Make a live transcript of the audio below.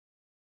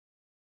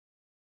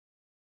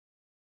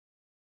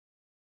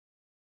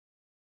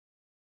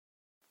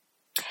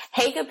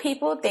Hey, good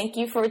people. Thank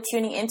you for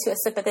tuning into A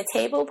Sip at the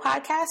Table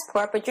podcast.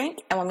 Pour up a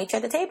drink, and we'll meet you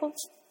at the table.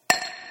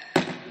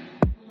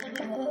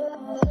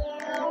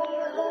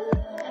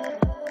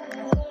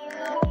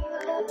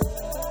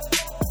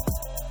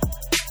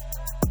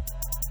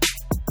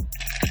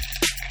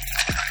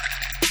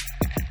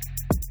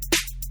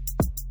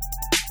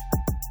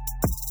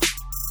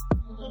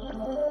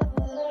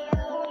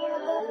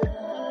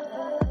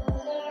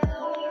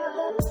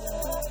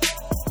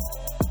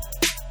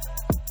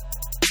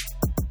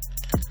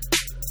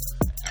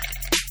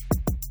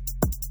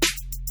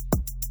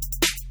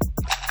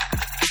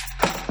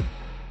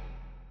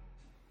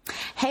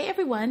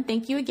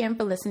 Thank you again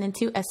for listening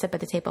to A Sip at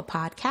the Table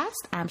podcast.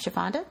 I'm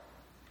Shafonda.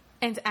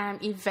 And I'm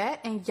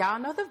Yvette, and y'all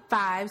know the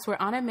vibes. We're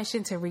on a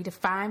mission to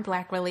redefine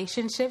Black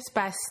relationships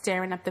by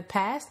stirring up the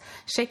past,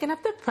 shaking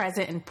up the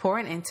present, and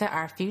pouring into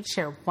our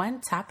future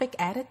one topic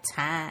at a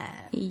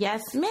time.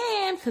 Yes,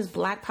 ma'am, because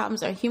Black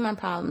problems are human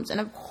problems. And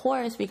of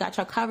course, we got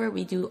y'all covered.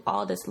 We do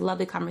all this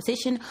lovely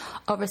conversation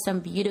over some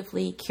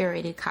beautifully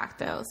curated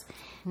cocktails.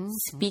 Mm-hmm.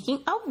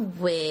 Speaking of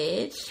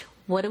which,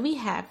 what do we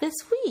have this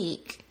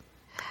week?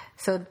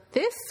 So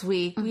this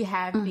week we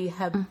have the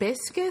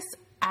Hibiscus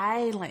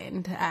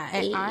Island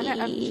in honor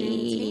of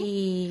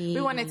Juneteenth. We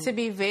wanted to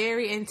be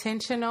very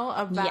intentional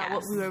about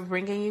what we were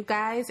bringing you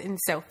guys. And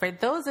so for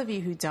those of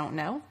you who don't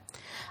know,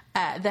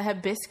 the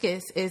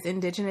hibiscus is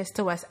indigenous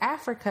to West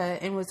Africa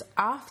and was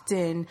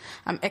often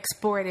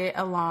exported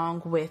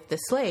along with the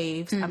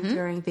slaves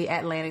during the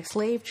Atlantic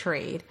slave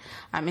trade.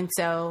 And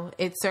so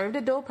it served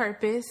a dual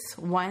purpose.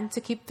 One,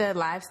 to keep the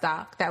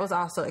livestock that was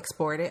also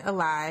exported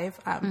alive,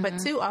 but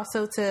two,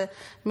 also to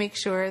make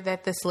sure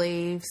that the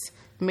slaves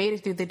made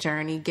it through the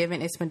journey,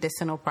 given its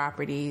medicinal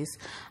properties.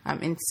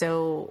 And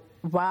so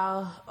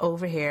while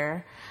over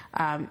here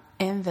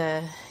in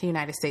the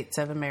United States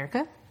of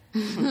America,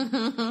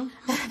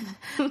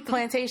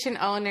 plantation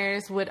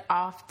owners would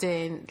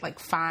often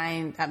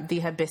find the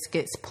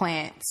hibiscus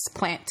plants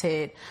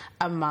planted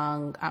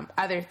among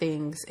other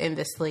things in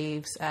the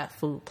slaves'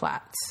 food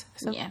plots.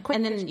 So quick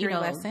and then history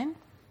lesson.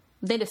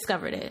 They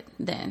discovered it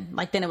then.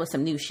 Then it was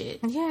some new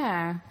shit.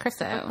 Yeah,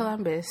 Christopher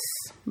Columbus.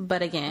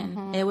 But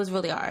again, it was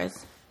really ours.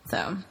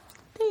 So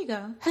there you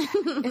go.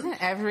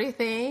 Isn't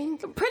everything?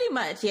 Pretty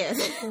much, yes.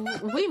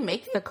 We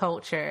make the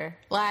culture.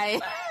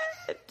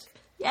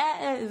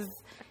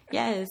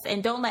 Yes,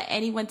 and don't let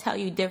anyone tell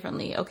you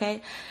differently,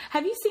 okay?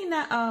 Have you seen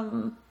that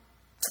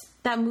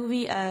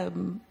movie,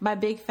 My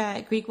Big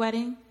Fat Greek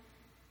Wedding?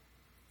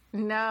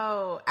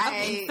 No,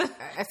 I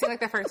seen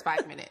the first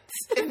 5 minutes.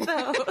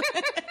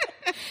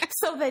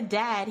 So the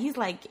dad, he's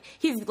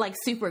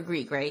super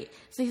Greek, right?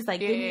 So he's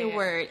give me a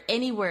word,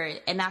 any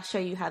word, and I'll show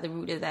you how the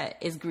root of that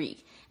is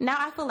Greek. Now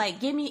I feel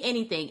give me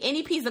anything,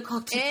 any piece of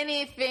culture.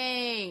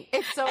 Anything.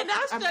 It's so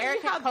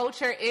American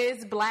culture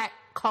is Black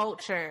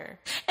culture.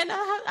 And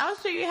I'll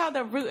show you how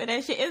the root of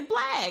that shit is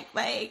Black.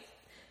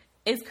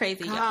 It's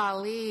crazy.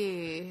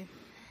 Golly. Y'all.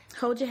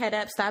 Hold your head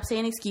up. Stop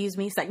saying excuse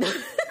me. It's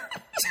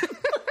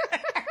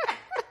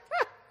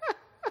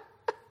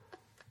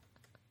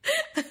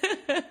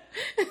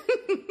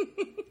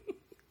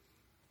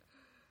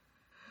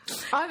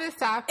on this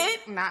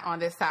topic, not on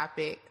this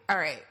topic. All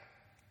right.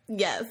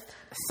 Yes.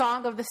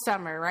 Song of the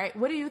summer, right?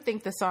 What do you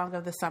think the song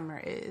of the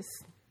summer is?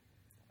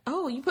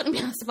 Oh, you putting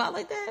me on the spot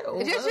like that?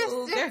 Oh,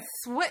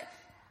 just what?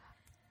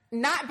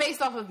 Not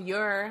based off of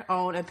your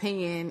own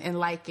opinion and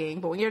liking,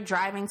 but when you're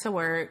driving to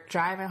work,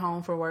 driving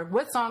home for work,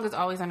 what song is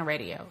always on the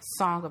radio?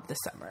 Song of the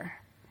summer.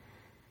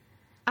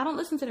 I don't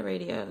listen to the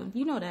radio.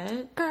 You know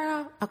that,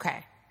 girl.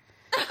 Okay.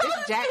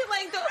 It's Jack.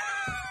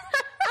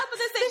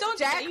 Don't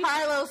Jack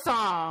Harlow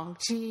song.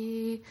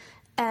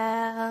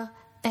 GLARM.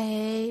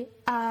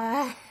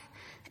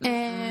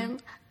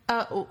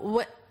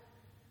 What?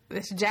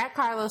 This Jack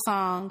Harlow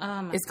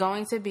song is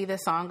going to be the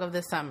song of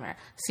the summer.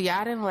 So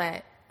y'all didn't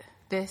let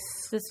this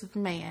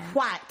man.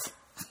 What?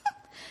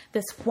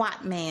 This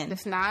what man?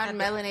 This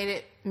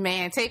non-melanated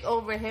man take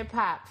over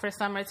hip-hop for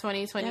summer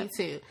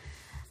 2022. Yep.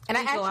 And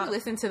I actually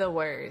listened to the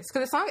words.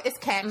 Because the song is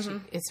catchy.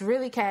 Mm-hmm. It's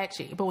really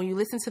catchy. But when you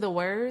listen to the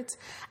words,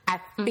 I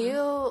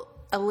feel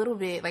a little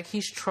bit like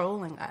he's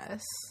trolling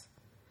us.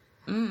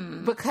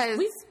 Because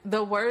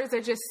the words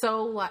are just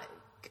so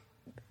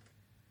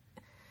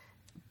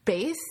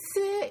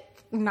basic,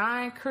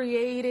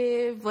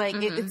 non-creative.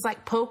 It's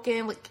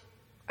poking.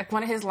 Like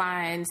one of his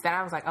lines that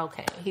I was like,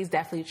 okay, he's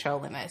definitely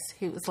trolling us.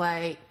 He was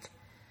like,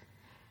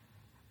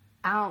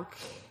 I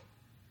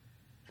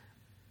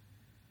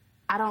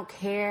don't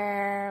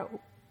care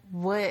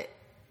what.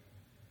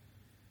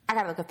 I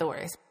gotta look at the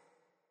words.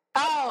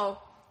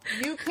 Oh,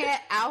 you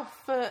can't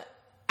alpha.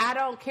 I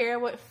don't care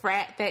what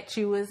frat that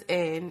you was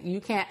in.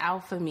 You can't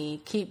alpha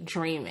me. Keep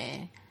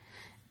dreaming.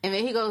 And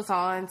then he goes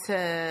on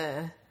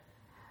to,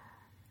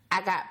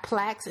 I got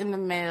plaques in the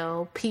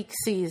mail, peak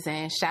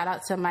season. Shout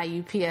out to my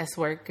UPS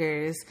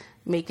workers,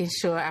 making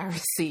sure I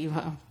receive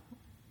them.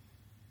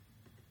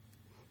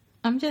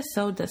 I'm just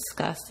so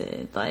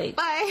disgusted. Sir.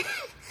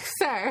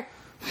 I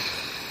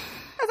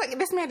was like,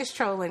 this man is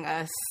trolling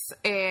us,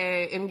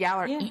 and y'all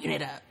are eating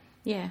it up.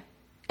 Yeah.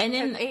 And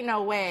then ain't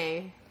no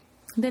way.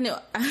 Then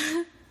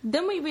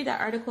we read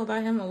that article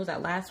about him. What was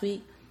that, last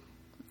week?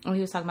 When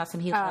he was talking about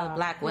he loved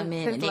black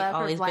women, and they've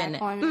always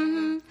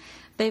been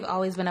they've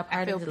always been a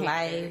part of his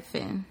life.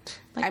 And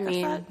like, I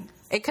mean,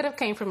 it could have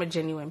came from a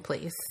genuine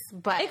place,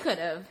 but it could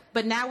have.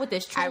 But now with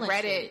this trolling, I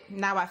read it.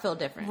 Now I feel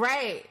different.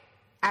 Right.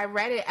 I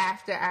read it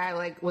after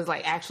I was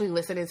actually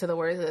listening to the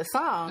words of the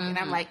song, and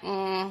I'm like,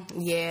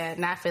 yeah,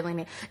 not feeling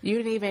it. You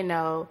didn't even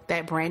know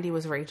that Brandy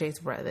was Ray J's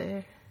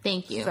brother.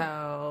 Thank you.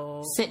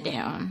 So sit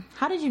down.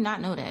 How did you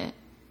not know that?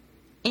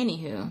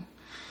 Anywho.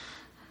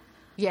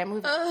 Yeah,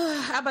 move.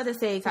 I'm about to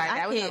say, sorry,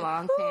 that was a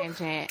long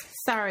tangent.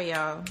 Sorry,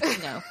 y'all.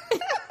 No.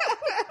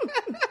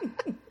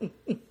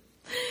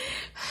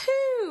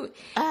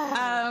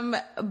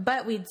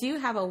 But we do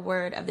have a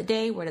word of the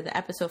day, word of the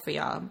episode for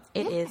y'all.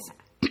 It is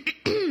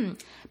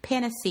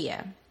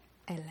panacea.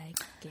 I like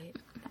it.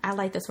 I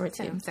like this word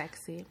too. Sounds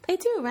sexy. They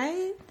do,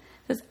 right?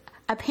 Because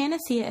a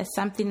panacea is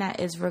something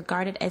that is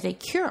regarded as a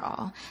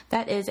cure-all.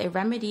 That is a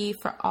remedy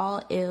for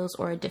all ills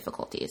or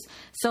difficulties.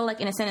 So, like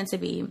in a sentence,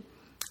 it'd be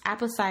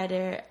apple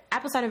cider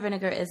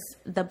vinegar is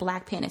the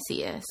black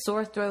panacea.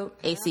 Sore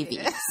throat, ACV.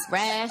 Yes.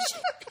 Rash,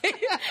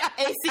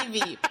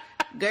 ACV.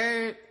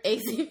 GERD,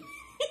 ACV.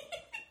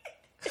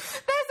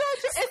 That's not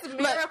true. It's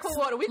miracle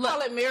water. We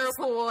call it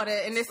miracle water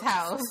in this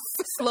house.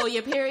 Slow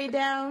your period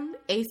down,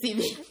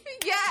 ACV.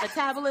 Yeah.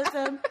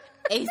 Metabolism,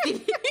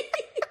 ACV.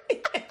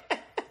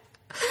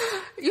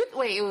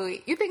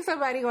 Wait. You think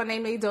somebody gonna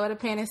name their daughter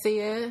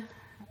Panacea?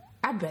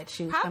 I bet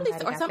you. Probably,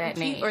 or something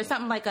cute, or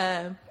something like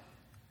a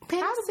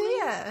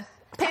Panacea.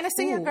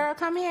 Panacea, ooh. Girl,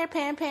 come here,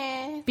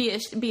 Pan. Be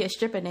a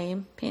stripper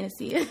name,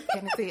 Panacea.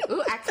 Panacea.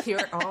 Ooh, I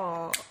cure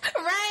all.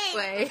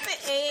 Right.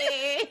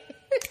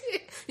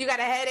 You got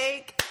a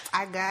headache?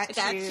 I got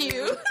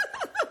you.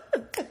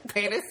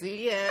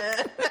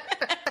 Panacea.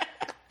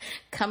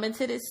 Coming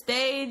to the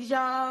stage,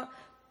 y'all.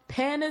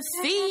 Panacea.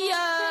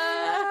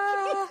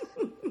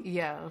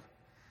 Yo.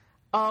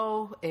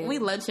 Oh, we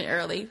lunching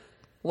early.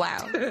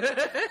 Wow.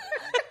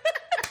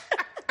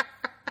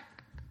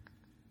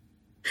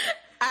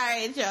 All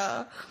right,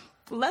 y'all.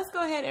 Let's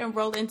go ahead and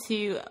roll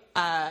into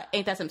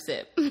Ain't That Some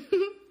Sip?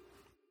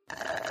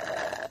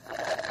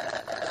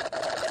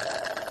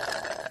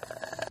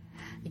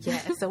 Yeah,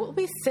 so what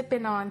we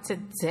sipping on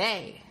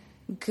today?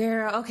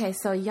 Girl, okay,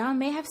 so y'all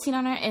may have seen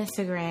on our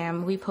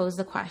Instagram, we posed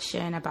the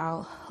question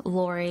about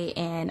Lori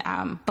and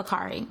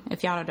Bakari.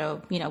 If y'all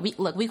don't know,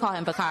 we call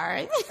him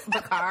Bakari.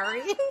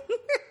 Bakari?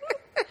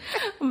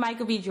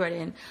 Michael B.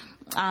 Jordan.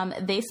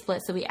 They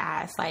split, so we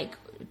asked,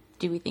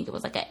 do we think it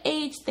was an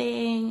age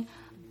thing?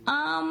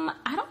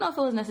 I don't know if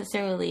it was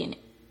necessarily an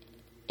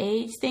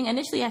age thing.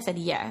 Initially, I said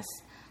yes.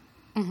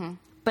 Mm-hmm.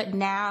 But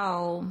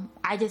now,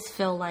 I just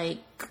feel like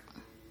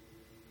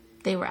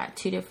they wanted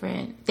two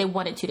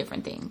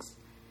different things.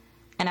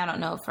 And I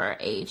don't know if her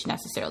age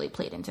necessarily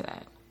played into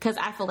that. Because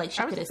I feel like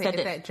she could have said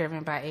that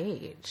driven by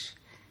age.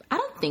 I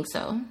don't think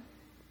so.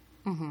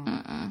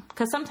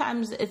 Because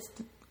sometimes it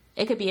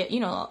could be,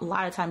 a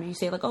lot of times you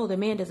say the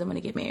man doesn't want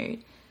to get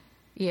married.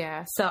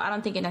 Yeah. So I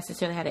don't think it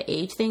necessarily had an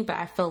age thing, but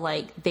I feel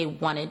like they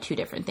wanted two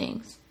different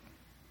things.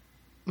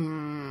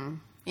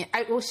 Yeah,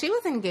 she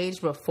was engaged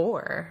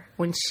before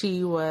when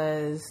she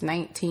was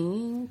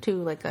 19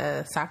 to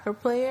a soccer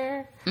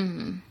player.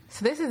 Mm-hmm.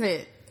 So this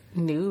isn't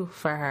new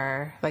for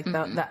her.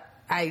 The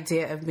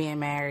idea of being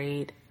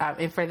married.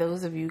 And for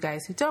those of you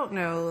guys who don't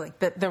know,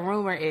 the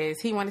rumor is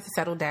he wanted to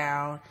settle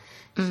down.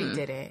 Mm-hmm. She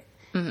didn't.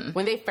 Mm-hmm.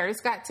 When they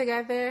first got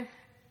together,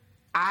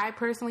 I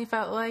personally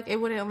felt like it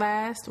wouldn't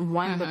last.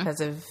 One, because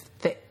of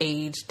the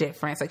age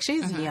difference.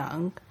 She's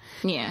young.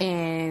 Yeah.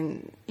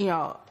 And,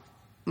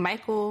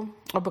 Michael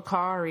or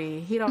Bakari,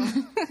 he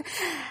don't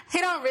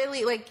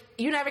really,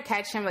 you never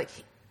catch him, I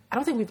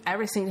don't think we've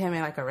ever seen him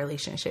in, a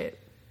relationship.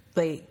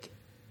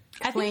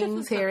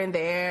 Flings here and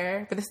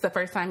there. But this is the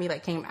first time he,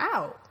 came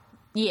out.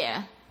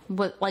 Yeah.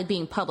 But,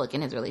 being public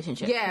in his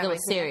relationship. Yeah. It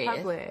was serious.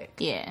 Public.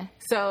 Yeah.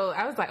 So,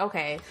 I was like,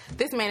 okay,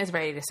 this man is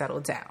ready to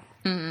settle down.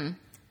 Mm-hmm.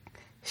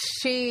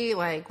 She,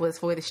 was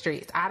for the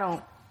streets. I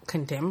don't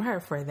condemn her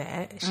for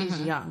that. She's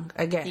young.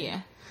 Again.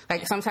 Yeah.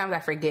 Sometimes I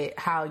forget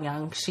how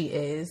young she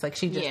is.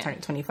 She just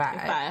turned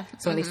 25.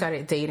 So when they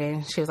started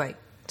dating, she was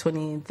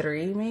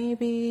 23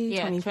 maybe,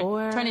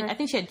 24. I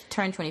think she had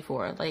turned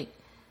 24.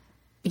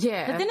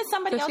 Yeah. But didn't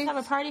somebody else have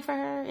a party for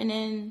her? And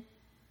then...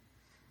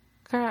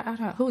 Girl, I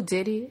don't know. Who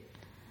did it?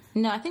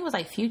 No, I think it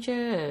was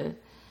Future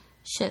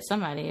or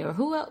somebody. Or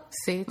who else?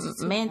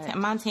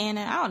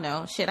 Montana. I don't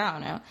know. I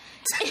don't know.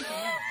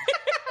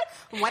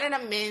 One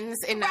of the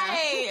men's in the...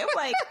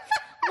 Right.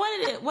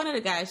 One of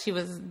the guys she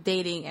was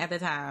dating at the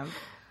time.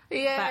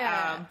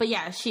 Yeah. But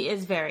yeah, she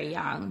is very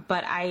young.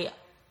 But I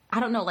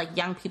don't know,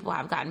 young people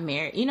have gotten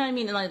married. You know what I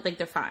mean? And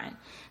they're fine.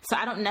 So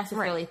I don't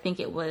necessarily think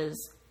it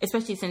was,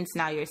 especially since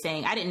now you're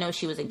saying, I didn't know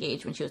she was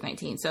engaged when she was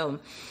 19. So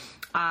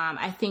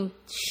I think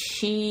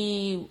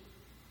she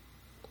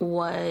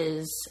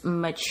was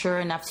mature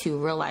enough to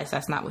realize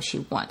that's not what she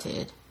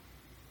wanted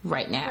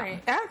right now.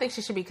 Right. I don't think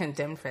she should be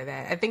condemned for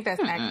that. I think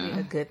that's actually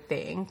a good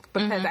thing.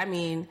 Because,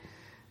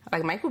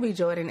 like Michael B.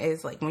 Jordan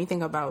is like, when you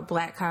think about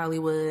Black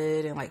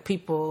Hollywood and like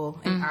people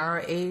in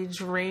our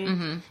age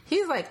range,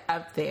 he's like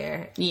up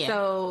there. Yeah.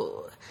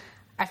 So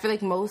I feel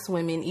like most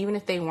women, even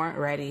if they weren't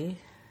ready,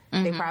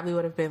 they probably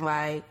would have been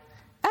like,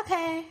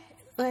 okay,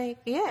 like,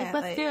 yeah,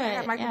 let's do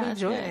it. Michael B.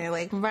 Jordan.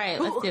 Like,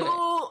 right, let's do it.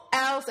 Who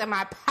else am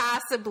I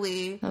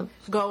possibly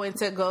going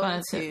to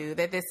go to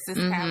that this is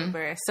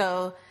caliber?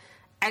 So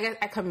I guess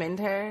I commend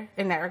her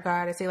in that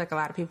regard. I see like a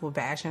lot of people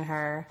bashing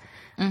her.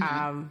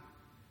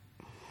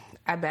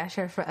 I bash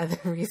her for other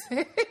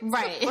reasons.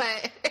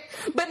 Right.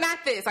 but not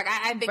this. Like,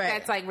 I think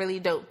that's like really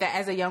dope that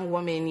as a young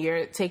woman,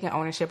 you're taking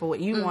ownership of what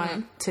you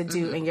want to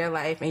do in your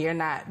life, and you're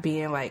not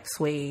being like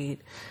swayed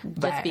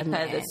just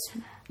because it's,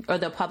 or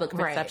the public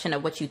perception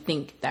of what you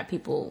think that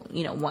people,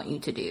 you know, want you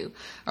to do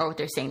or what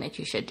they're saying that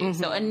you should do.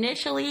 So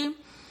initially,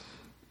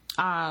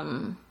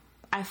 I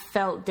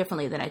felt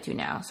differently than I do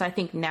now. So I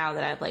think now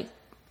that I've like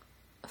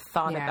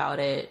thought about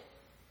it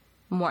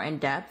more in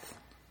depth,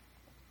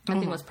 I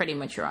think it was pretty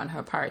mature on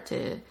her part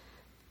to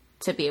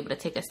be able to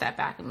take a step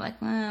back and be like,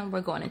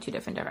 we're going in two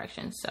different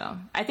directions. So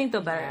I think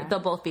they'll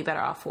both be better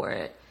off for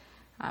it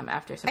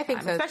after some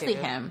time. So especially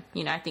him.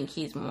 You know, I think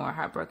he's more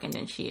heartbroken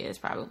than she is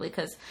probably,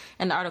 because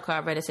in the article I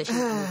read it said she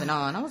was moving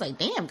on. I was like,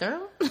 damn,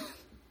 girl.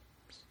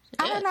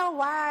 I don't know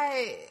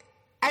why.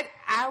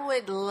 I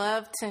would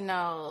love to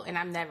know, and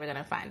I'm never going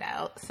to find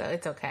out, so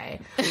it's okay.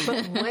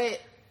 But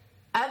what...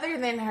 Other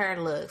than her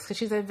looks, because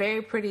she's a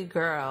very pretty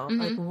girl,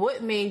 like,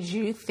 what made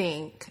you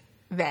think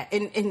that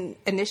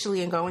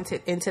initially in going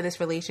into this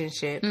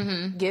relationship,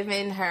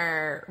 given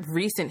her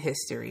recent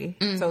history,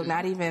 so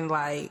not even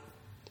like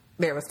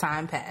there was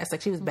time passed,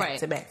 like she was back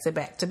to back to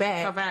back to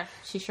back.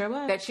 She sure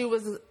was. That she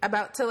was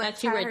about to like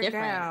tie her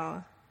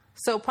down.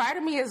 So part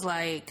of me is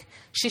like,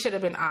 she should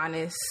have been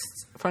honest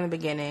from the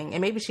beginning,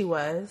 and maybe she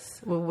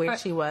was with where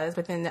she was,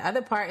 but then the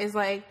other part is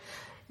like,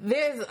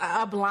 there's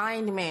a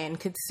blind man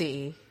could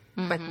see.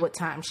 Like what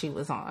time she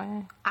was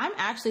on. I'm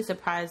actually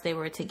surprised they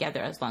were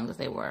together as long as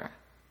they were.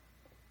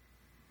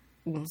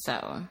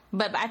 So,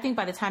 but I think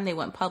by the time they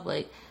went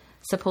public,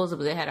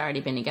 supposedly they had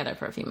already been together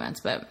for a few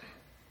months. But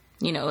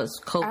you know, it was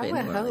COVID and they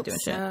weren't really doing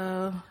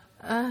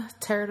shit.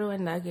 Turtle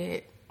and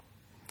Nugget.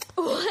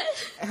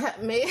 What? That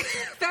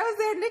was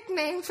their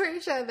nickname for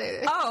each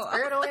other. Oh,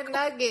 Turtle and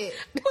Nugget.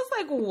 I was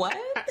like, what?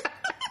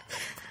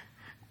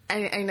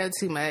 I know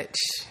too much.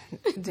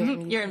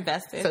 You're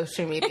invested.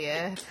 Social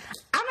media.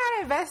 I'm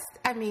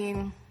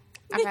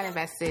not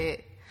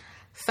invested.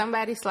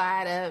 Somebody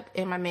slide up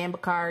in my man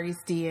Bakari's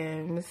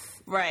DMs.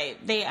 Right.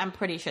 I'm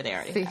pretty sure they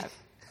already have.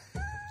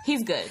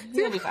 He's good.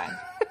 He'll be fine.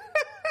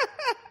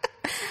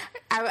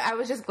 I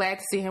was just glad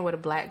to see him with a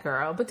black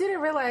girl, but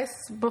didn't realize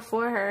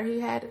before her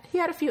he had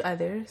a few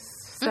others.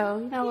 So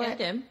you know what? I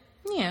did.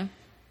 Yeah.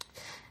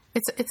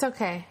 It's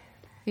okay.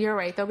 You're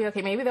right. They'll be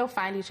okay. Maybe they'll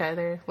find each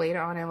other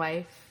later on in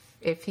life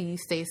if he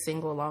stays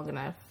single long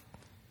enough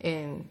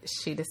and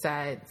she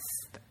decides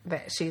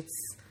that she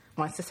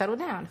wants to settle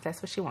down, if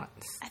that's what she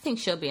wants. I think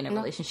she'll be in a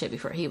relationship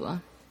before he will.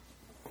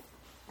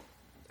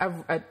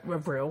 A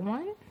real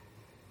one?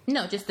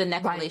 No, just the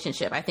next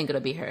relationship. I think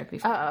it'll be her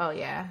before. Oh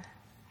yeah.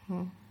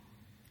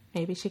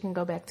 Maybe she can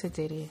go back to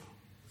Diddy.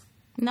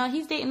 No,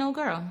 he's dating old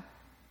girl.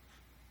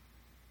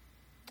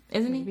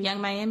 Isn't he?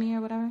 Young Miami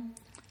or whatever?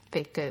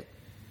 They could.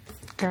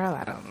 Girl,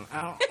 I don't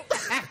know.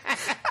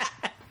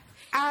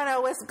 I don't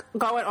know what's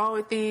going on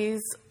with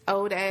these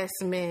old ass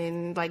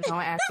men, like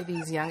going after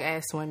these young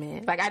ass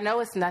women. Like, I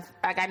know it's not.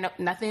 Like, I know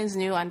nothing's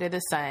new under the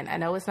sun. I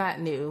know it's not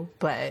new,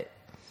 but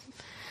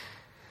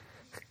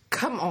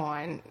come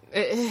on,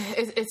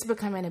 it's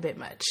becoming a bit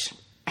much.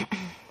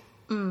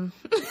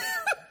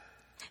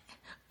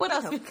 What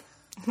else?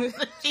 Because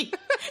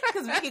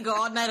we could go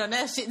all night on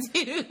that shit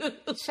too.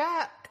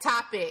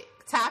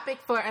 Topic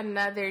for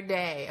another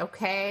day,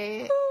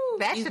 okay? Ooh,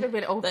 that should have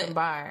been open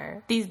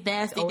bar. These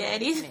nasty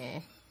daddies.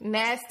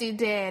 Nasty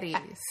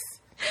daddies.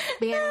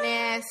 Being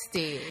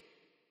nasty.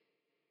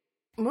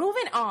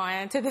 Moving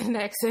on to the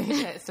next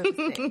thing.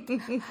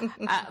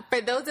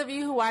 For those of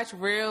you who watch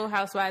Real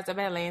Housewives of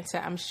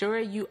Atlanta, I'm sure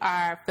you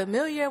are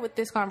familiar with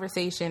this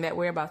conversation that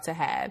we're about to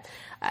have.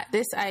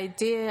 This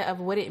idea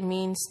of what it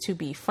means to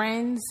be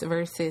friends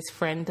versus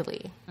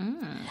friendly.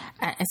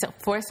 And so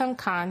for some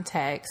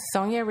context,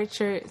 Sonia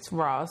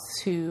Richards-Ross,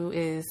 who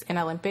is an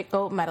Olympic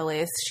gold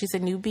medalist, she's a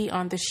newbie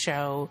on the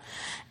show.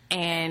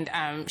 And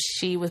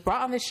she was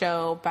brought on the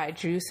show by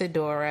Drew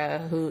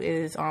Sidora, who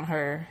is on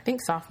her, I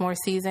think, sophomore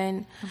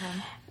season. Okay.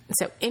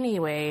 So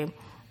anyway,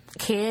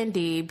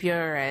 Candy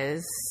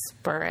Burruss.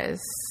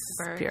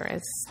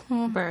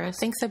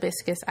 Thanks,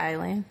 Hibiscus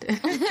Island.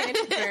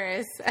 Candy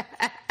Burruss.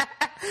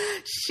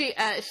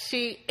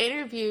 She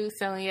interviewed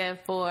Sonia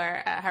for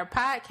her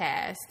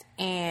podcast,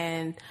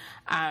 and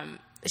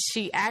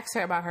she asked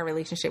her about her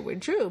relationship with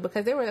Drew,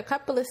 because there were a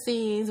couple of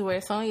scenes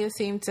where Sonia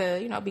seemed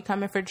to, be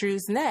coming for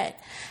Drew's neck.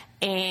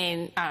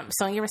 And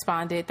Sonia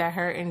responded that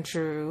her and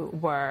Drew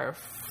were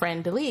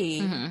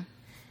friendly,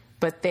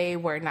 but they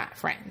were not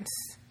friends.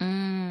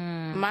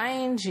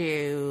 Mind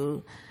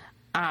you,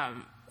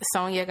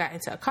 Sonia got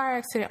into a car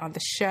accident on the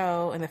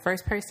show, and the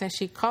first person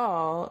she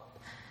called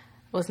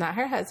was not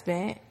her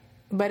husband,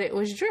 but it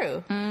was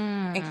Drew.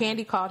 And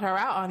Kandi called her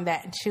out on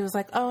that. And she was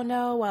like, oh,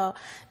 no, well,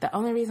 the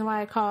only reason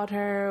why I called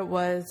her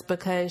was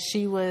because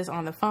she was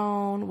on the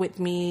phone with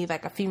me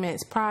like a few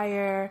minutes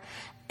prior.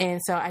 And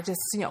so I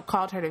just,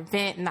 called her to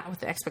vent, not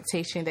with the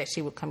expectation that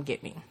she would come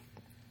get me.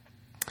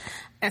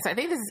 And so I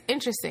think this is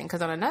interesting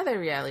because on another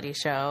reality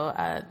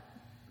show,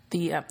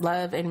 the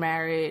Love and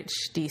Marriage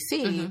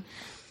DC,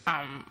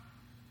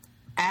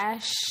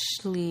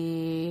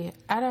 Ashley,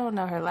 I don't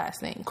know her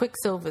last name,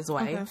 Quicksilver's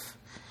wife.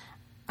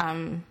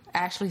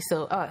 Ashley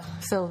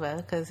Silva,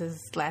 because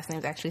his last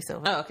name's actually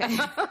Silva. Oh, okay.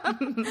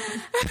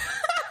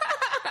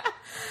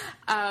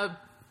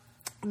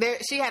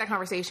 She had a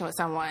conversation with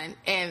someone,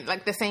 and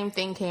like the same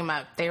thing came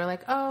up. They were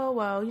like, "Oh,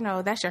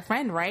 well, that's your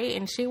friend, right?"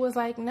 And she was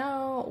like,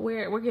 "No,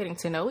 we're getting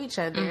to know each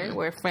other.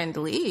 We're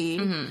friendly,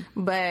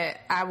 but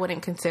I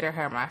wouldn't consider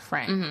her my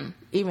friend,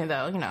 even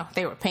though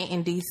they were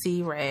painting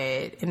DC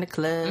red in the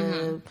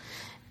club."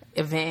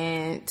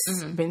 Events,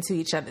 been to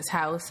each other's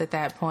house at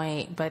that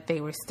point, but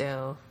they were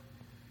still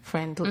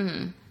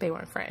friendly. They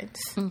weren't friends.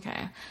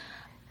 Okay.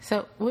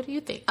 So what do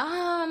you think?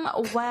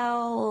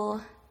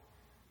 Well,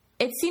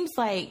 it seems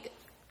like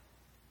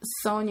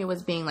Sonia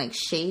was being like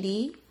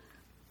shady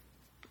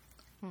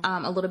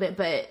a little bit,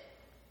 but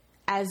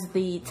as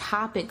the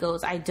topic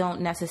goes, I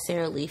don't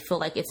necessarily feel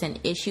like it's an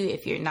issue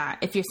if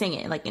you're saying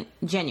it like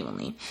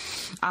genuinely,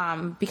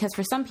 because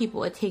for some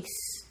people it takes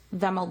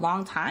them a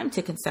long time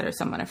to consider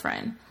someone a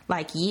friend,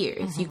 like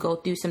years. You go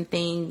through some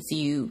things,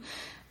 or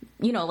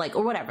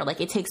whatever. Like,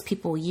 it takes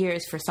people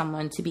years for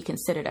someone to be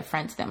considered a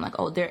friend to them. Like,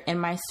 oh, they're in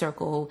my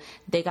circle.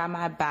 They got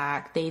my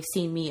back. They've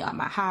seen me on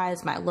my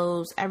highs, my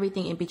lows,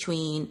 everything in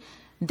between.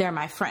 They're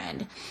my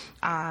friend.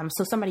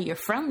 So somebody you're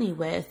friendly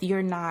with,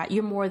 you're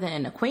more than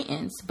an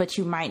acquaintance, but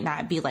you might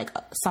not be like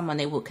someone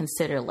they would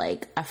consider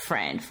like a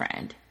friend.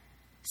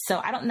 So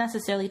I don't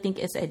necessarily think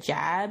it's a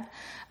jab.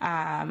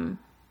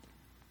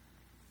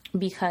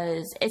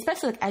 Because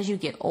especially like as you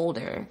get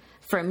older,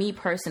 for me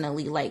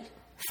personally, like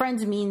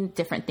friends mean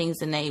different things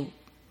than they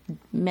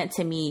meant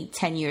to me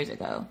 10 years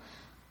ago.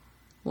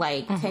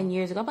 Like 10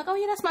 years ago, I'm like, oh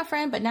yeah, that's my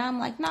friend. But now I'm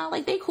like, nah,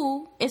 like they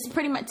cool. It's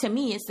pretty much, to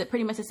me, it's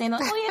pretty much the same.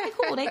 Like, oh yeah,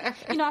 they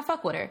cool. I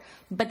fuck with her.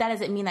 But that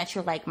doesn't mean that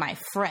you're like my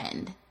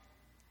friend.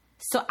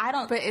 So I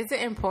don't. But is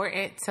it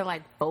important to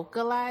like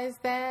vocalize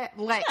that?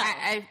 Like,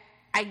 yeah.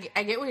 I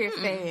get what you're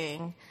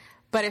saying.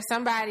 But if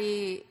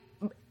somebody,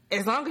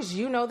 as long as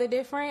you know the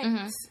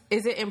difference,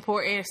 is it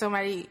important if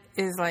somebody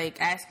is like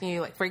asking you,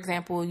 like, for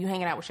example, you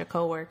hanging out with your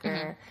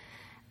coworker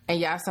and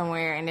y'all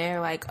somewhere and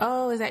they're like,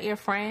 oh, is that your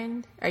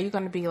friend? Are you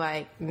going to be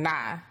like,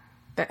 nah,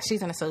 that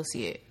she's an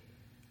associate?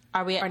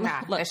 Are we? Look,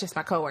 that's just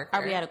my coworker.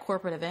 Are we at a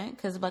corporate event?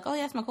 Because like, oh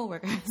yeah, that's my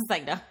coworker. It's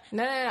like no.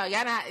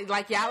 Y'all not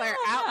like y'all are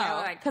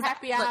out like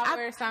happy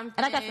hour or something.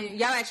 And I got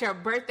y'all at your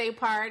birthday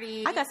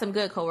party. I got some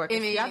good coworkers.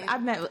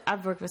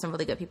 I've worked with some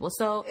really good people.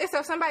 So if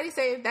somebody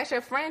say that's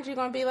your friend, you're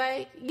gonna be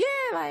like,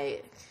 yeah.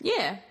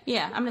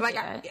 I'm gonna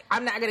like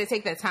I'm not gonna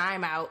take the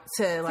time out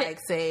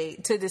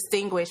to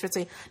distinguish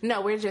between.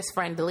 No, we're just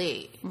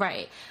friendly,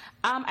 right?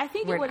 I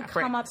think it would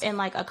come up in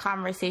like a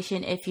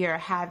conversation if you're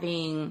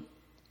having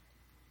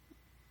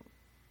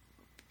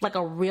like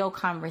a real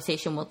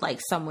conversation with like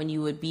someone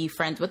you would be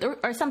friends with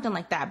or something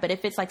like that. But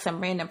if it's like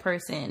some random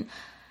person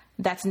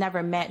that's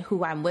never met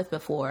who I'm with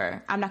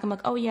before, I'm not gonna be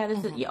like, oh yeah,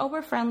 this is,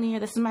 we're friendly, or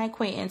this is my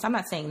acquaintance. I'm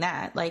not saying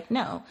that. Like,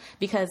 no,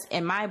 because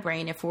in my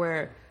brain, if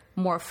we're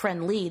more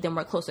friendly, then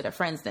we're closer to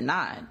friends than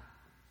not.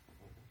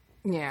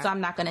 Yeah. So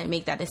I'm not gonna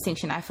make that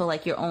distinction. I feel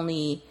like you're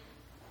only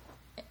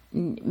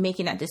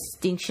making that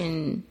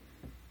distinction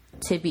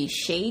to be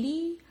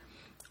shady,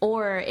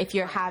 or if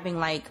you're having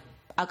like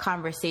a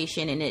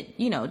conversation and it,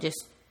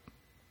 just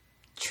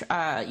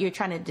you're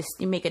trying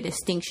to make a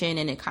distinction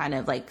and it kind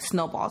of like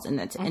snowballs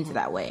into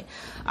that way.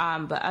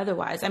 But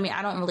otherwise, I mean,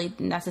 I don't really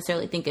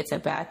necessarily think it's a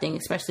bad thing,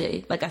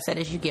 especially like I said,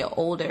 as you get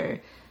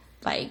older,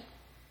 like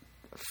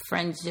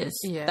friends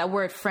that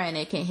word friend,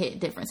 it can hit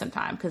different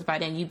sometimes because by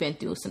then you've been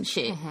through some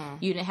shit.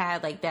 You didn't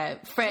have like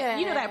that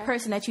friend, that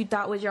person that you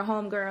thought was your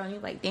homegirl and you're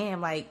like,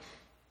 damn, like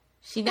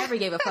she never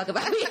gave a fuck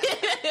about me.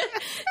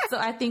 So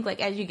I think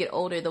like as you get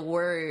older, the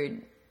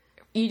word,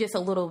 you're just a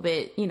little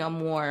bit,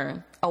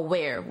 more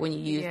aware when you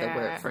use the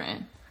word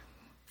friend.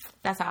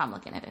 That's how I'm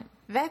looking at it.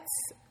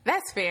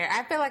 That's fair.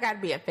 I feel like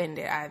I'd be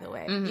offended either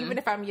way. Even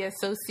if I'm your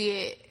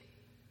associate,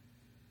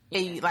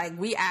 and like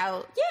we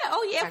out. Yeah.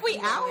 Oh yeah. Like, if we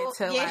out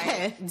to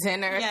like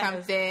dinner or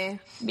something.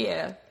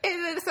 Yeah.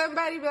 And then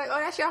somebody be like, "Oh,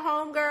 that's your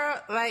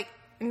homegirl." Like,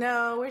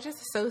 no, we're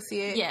just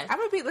associates. Yes. I'm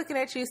gonna be looking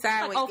at you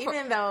sideways,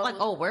 even though like,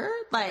 oh, word,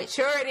 like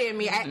maturity in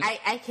me.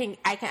 I can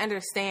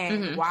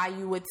understand why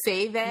you would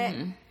say that.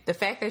 The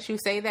fact that you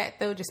say that,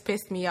 though, just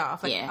pissed me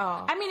off. Like,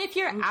 I mean, if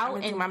you're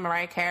out and my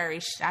Mariah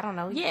Carey, I don't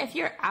know. Yeah, if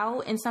you're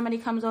out and somebody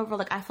comes over,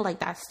 like, I feel like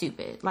that's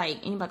stupid.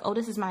 Like, and you're like, oh,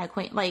 this is my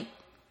acquaintance. Like,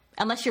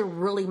 unless you're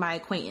really my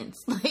acquaintance,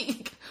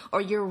 like,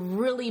 or you're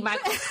really my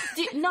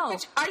no.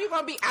 Are you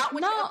gonna be out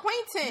with your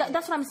acquaintance?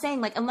 That's what I'm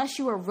saying. Like, unless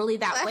you were really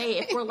that way,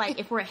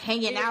 if we're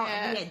hanging out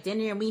and we at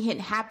dinner and we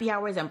hitting happy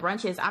hours and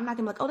brunches, I'm not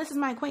gonna be like, oh, this is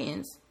my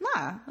acquaintance.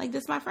 Nah, like,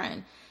 this is my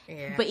friend.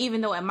 Yeah. But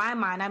even though in my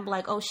mind I'm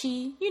like, oh,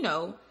 she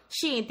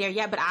ain't there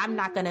yet, but I'm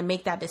not gonna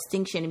make that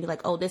distinction and be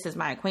like, oh, this is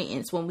my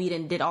acquaintance when we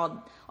did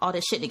all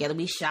this shit together.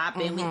 We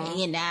shopping, we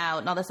hanging out,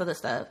 and all this other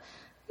stuff.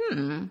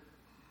 So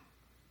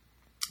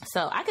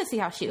I can see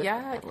how she would feel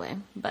that way,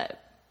 but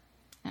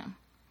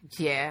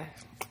yeah.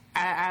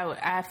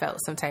 I felt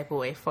some type of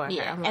way for her.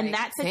 Yeah, in like,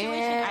 that situation,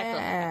 I felt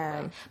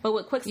that way. But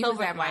with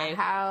Quicksilver at my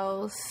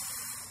house,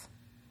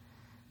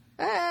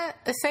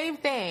 the same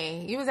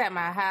thing. You was at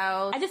my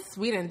house.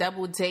 We done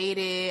double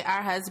dated.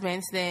 Our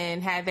husbands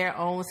then had their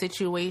own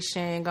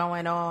situation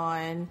going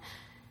on.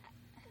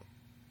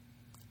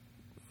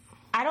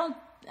 I don't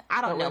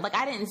know. Like,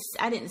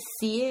 I didn't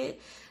see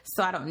it,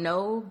 so I don't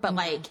know. But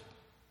like,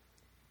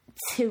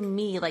 to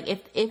me, like, if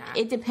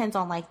it depends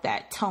on like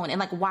that tone and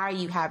like, why are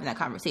you having that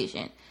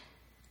conversation?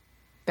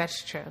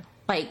 That's true.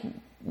 Like,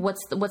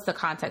 what's the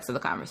context of the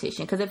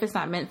conversation? Because if it's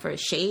not meant for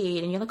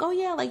shade and you're like, oh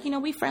yeah, like,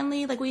 we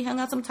friendly, like we hung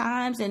out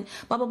sometimes and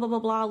blah blah blah blah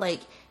blah. Like,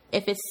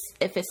 if it's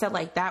said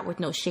like that with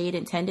no shade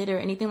intended or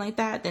anything like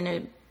that, then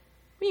it,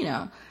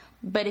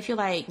 But if you're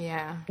like,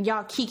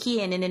 y'all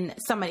kikiing and then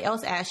somebody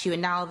else asks you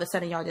and now all of a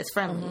sudden y'all just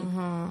friendly,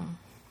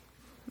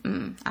 I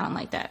don't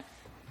like that.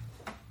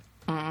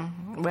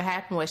 What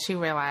happened was she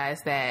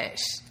realized that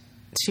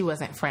she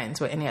wasn't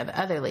friends with any of the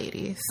other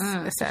ladies.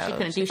 So she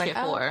couldn't do shit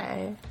for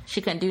her.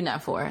 She couldn't do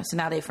nothing for her. So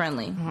now they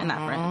friendly and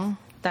not friends.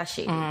 That's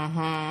shady.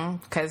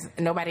 Because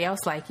nobody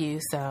else like you,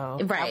 so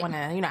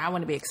I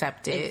want to be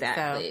accepted.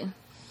 Exactly. So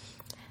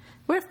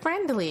we're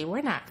friendly.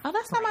 We're not. Oh,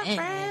 that's not my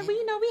friend.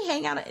 We we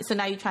hang out. So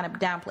now you're trying to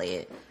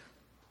downplay it.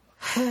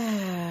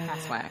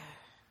 That's why.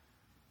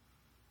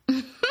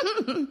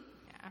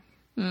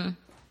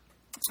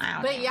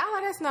 But y'all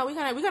let us know. We're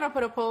gonna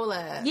put a poll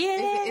up.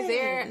 Yeah. Is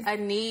there a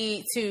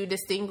need to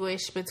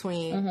distinguish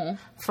between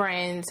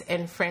friends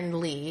and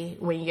friendly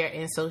when you're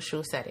in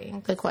social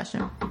settings? Good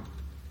question.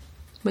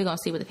 We're gonna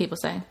see what the people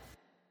say.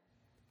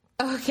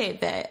 Okay,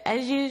 bet.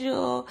 As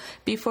usual,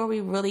 before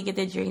we really get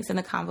the drinks and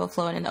the convo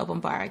flowing in the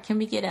open bar, can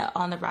we get a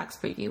On the Rocks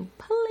preview,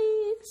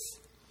 please?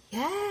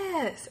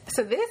 Yes.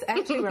 So this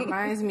actually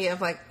reminds me of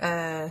like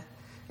a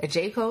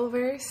J. Cole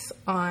verse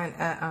on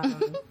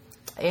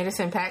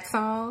Anderson .Paak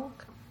song.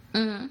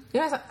 You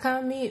know,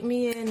 come meet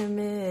me in the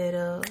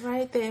middle,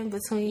 right there in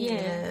between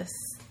us.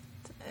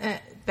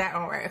 That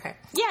one, right? Okay.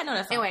 Yeah, no,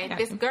 that's anyway.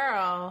 This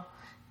girl,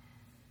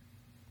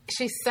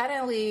 she's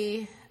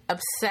suddenly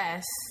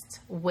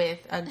obsessed with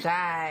a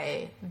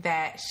guy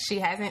that she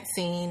hasn't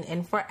seen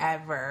in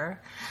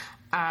forever,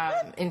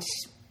 and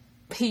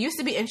he used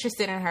to be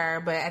interested in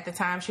her, but at the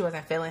time she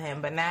wasn't feeling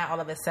him. But now all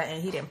of a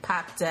sudden he done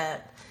popped up,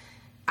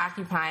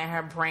 occupying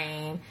her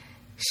brain.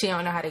 She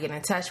don't know how to get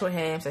in touch with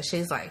him, so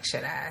she's like,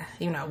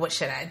 what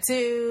should I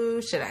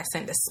do? Should I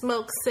send a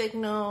smoke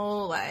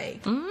signal?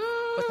 Like, should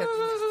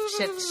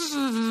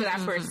I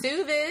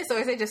pursue this, or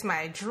is it just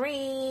my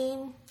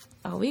dream?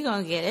 Oh, we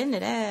gonna get into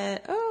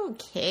that.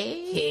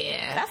 Okay.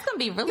 Yeah. That's gonna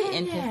be really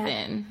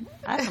interesting.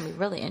 That's gonna be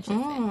really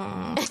interesting.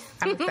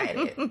 I'm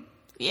excited.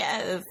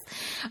 Yes.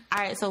 All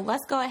right, so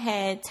let's go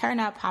ahead, turn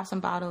up, pop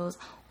some bottles.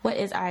 What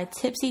is our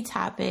tipsy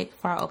topic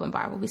for our open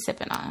bar? What we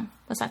sipping on?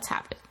 What's our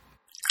topic?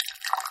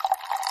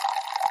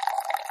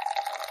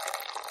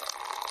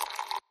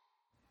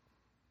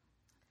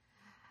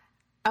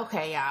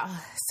 Okay, y'all.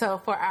 So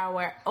for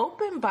our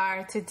open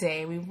bar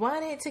today, we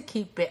wanted to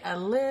keep it a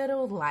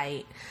little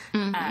light.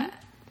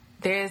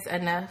 There's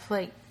enough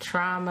like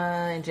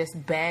trauma and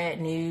just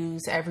bad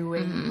news everywhere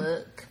you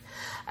look.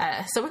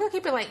 So we're going to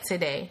keep it light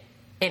today.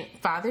 And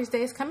Father's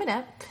Day is coming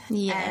up,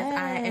 as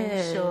I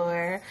am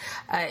sure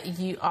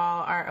you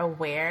all are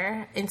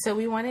aware. And so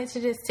we wanted to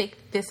just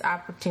take this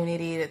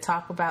opportunity to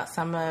talk about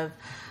some of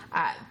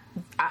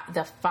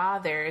the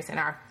fathers in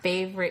our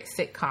favorite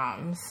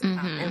sitcoms,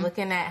 and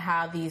looking at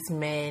how these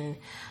men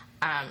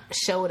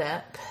showed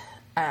up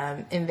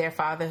in their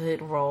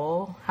fatherhood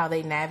role, how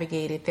they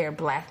navigated their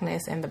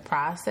blackness in the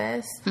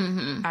process,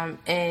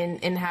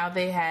 and how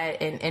they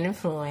had an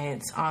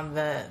influence on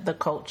the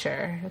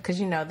culture. Because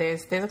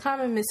there's a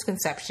common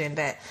misconception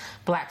that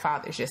black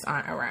fathers just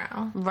aren't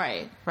around.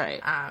 Right.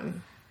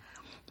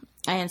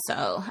 And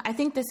so I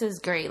think this is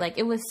great. Like,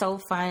 it was so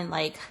fun.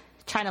 Like,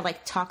 trying to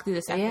like talk through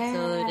this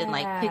episode and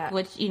like pick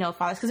which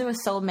fathers, because there were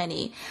so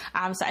many.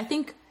 So I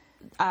think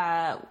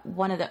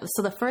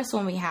the first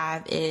one we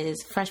have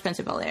is Fresh Prince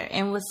of Bel-Air,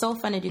 and it was so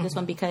fun to do this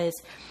one because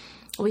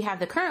we have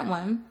the current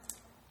one,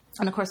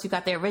 and of course we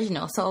got the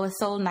original. So it was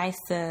so nice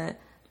to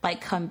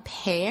like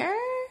compare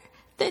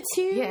the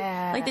two,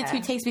 like the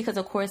two takes, because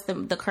of course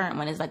the current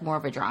one is like more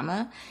of a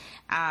drama,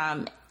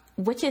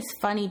 which is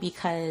funny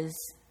because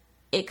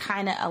it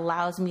kind of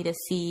allows me to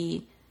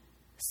see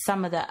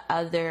some of the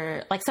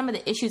other, like some of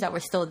the issues that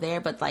were still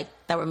there, but like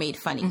that were made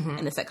funny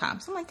in the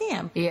sitcom. So I'm like,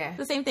 damn,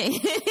 the same thing.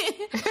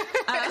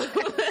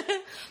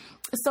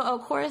 So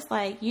of course,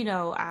 like,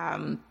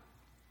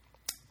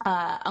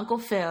 Uncle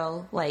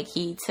Phil, like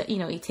he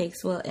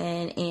takes Will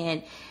in,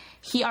 and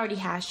he already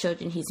has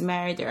children. He's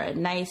married. They're a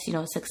nice,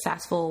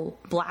 successful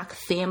Black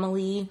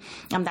family.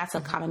 That's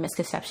a common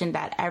misconception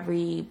that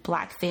every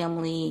Black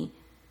family,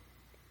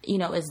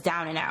 is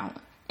down and out.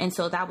 And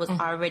so that was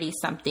already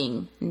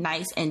something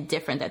nice and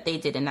different that they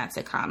did in that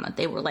sitcom. Like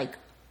they were like,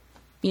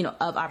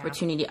 of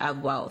opportunity,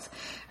 of wealth,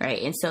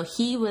 right? And so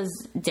he was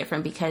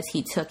different because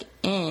he took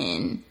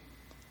in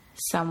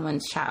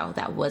someone's child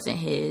that wasn't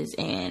his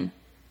and,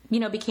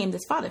 became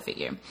this father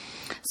figure.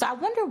 So I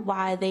wonder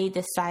why they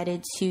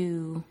decided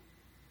to,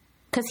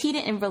 because he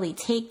didn't really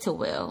take to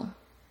Will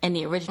in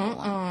the original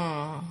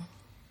one,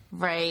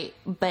 right?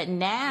 But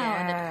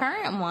now in the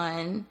current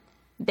one,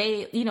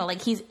 they,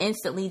 like he's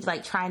instantly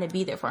like trying to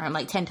be there for him,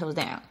 like 10 toes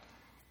down.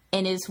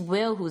 And it's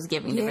Will who's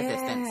giving the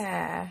resistance.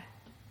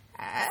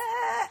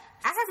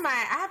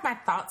 I have my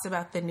thoughts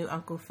about the new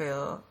Uncle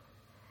Phil.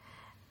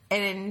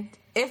 And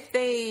if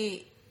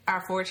they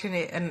are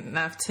fortunate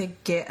enough to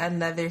get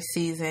another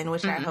season,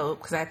 which I hope,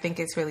 because I think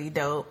it's really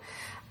dope,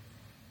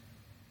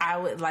 I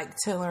would like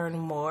to learn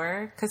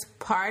more. Because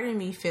part of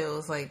me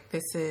feels like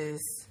this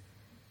is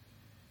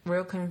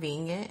real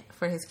convenient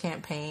for his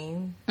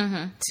campaign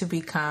to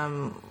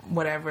become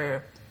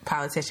whatever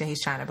politician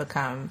he's trying to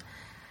become.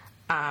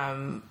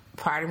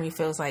 Part of me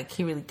feels like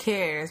he really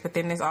cares, but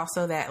then there's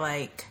also that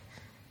like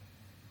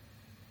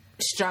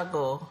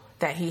struggle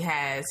that he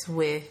has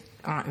with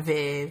Aunt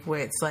Viv,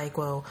 where it's like,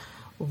 well,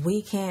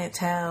 we can't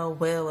tell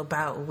Will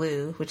about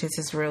Lou, which is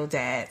his real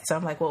dad. So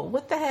I'm like, well,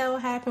 what the hell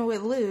happened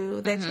with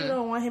Lou that you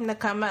don't want him to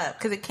come up?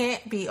 Because it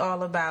can't be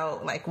all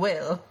about like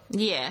Will.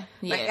 Yeah.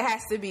 Like it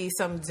has to be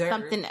some dirt.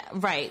 Something,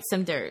 right?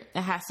 Some dirt.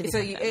 It has to be. So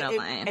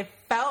it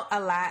felt a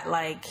lot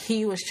like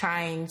he was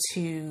trying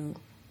to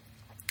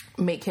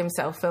make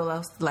himself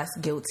feel less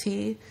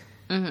guilty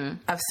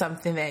of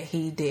something that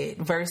he did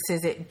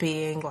versus it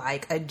being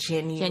like a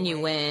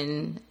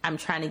genuine, I'm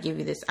trying to give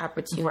you this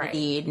opportunity,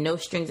 right. No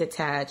strings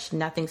attached,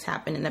 nothing's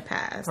happened in the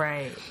past.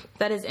 Right.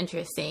 That is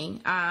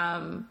interesting.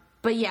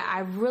 But yeah, I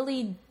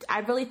really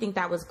think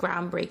that was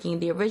groundbreaking.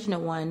 The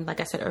original one, like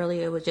I said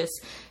earlier, was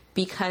just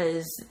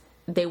because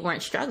they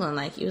weren't struggling.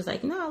 Like he was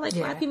like, no, like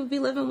Black people be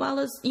living well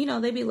as,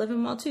 they be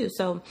living well too.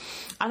 So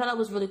I thought that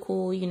was really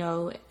cool,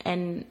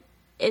 and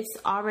it's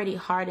already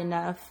hard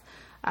enough,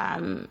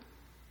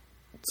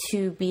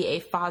 to be a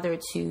father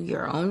to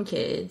your own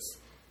kids,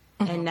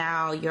 and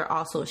now you're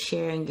also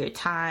sharing your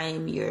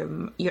time,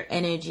 your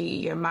energy,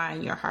 your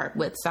mind, your heart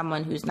with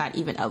someone who's not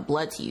even of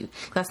blood to you.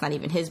 That's not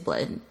even his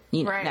blood,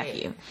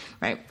 nephew,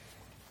 right?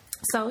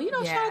 So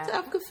shout out to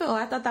Uncle Phil.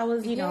 I thought that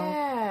was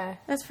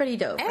that's pretty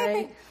dope, and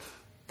right?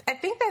 I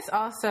think that's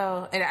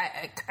also, and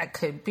I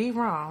could be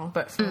wrong,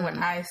 but from what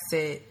I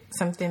said,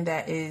 something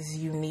that is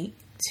unique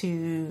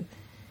to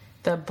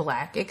the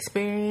Black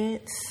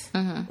experience,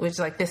 which is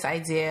like this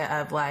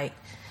idea of like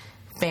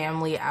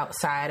family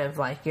outside of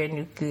like your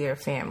nuclear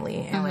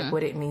family and like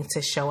what it means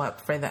to show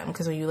up for them.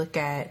 Because when you look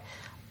at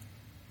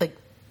like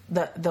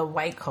the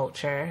white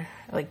culture,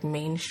 like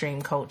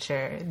mainstream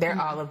culture, they're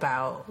all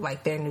about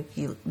like their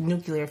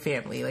nuclear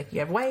family. Like you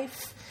have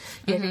wife,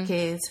 you have your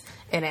kids,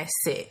 and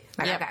that's it.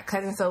 Like I got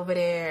cousins over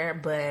there,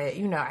 but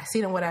I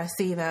see them when I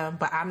see them,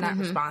 but I'm not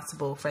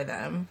responsible for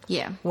them.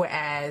 Yeah.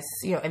 Whereas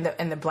in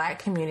the Black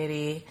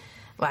community,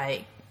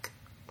 like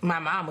my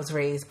mom was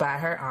raised by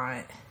her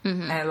aunt,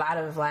 and a lot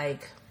of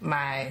like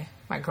my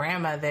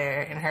grandmother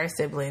and her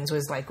siblings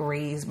was like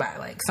raised by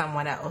like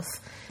someone else,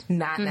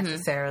 not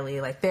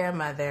necessarily like their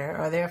mother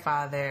or their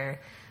father,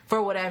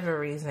 for whatever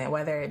reason,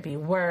 whether it be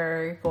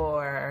work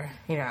or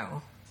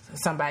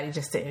somebody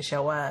just didn't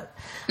show up.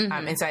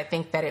 And so I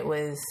think that it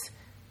was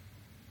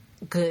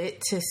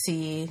good to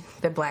see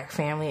the Black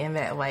family in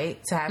that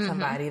light, to have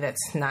somebody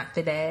that's not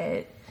the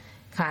dad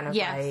kind of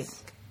like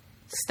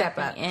step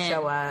up,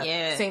 show up.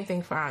 Yeah. Same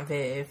thing for Aunt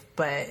Viv,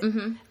 but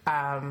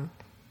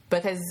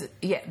because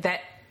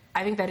that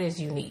I think that is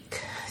unique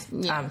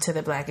to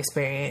the Black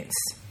experience.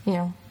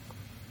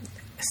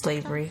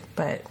 Slavery,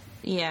 but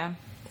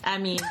I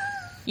mean,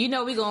 we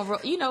got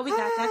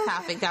that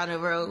topic down the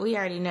road. We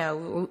already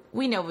know.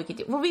 We know we could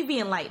do. We'll be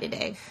being light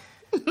today.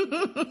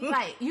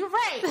 Light, you're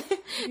right.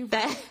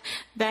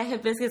 That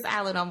Hibiscus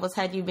Island almost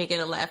had you making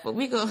a laugh, but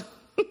we go.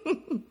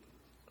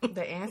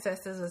 The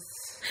ancestors was.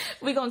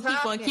 We're gonna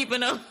keep on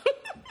keeping them.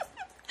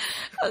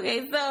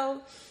 Okay,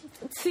 so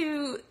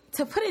to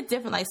put it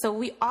differently, so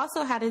we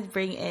also had to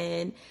bring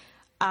in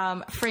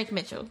Frank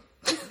Mitchell.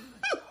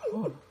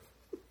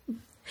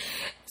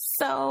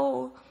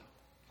 So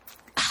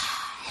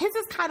his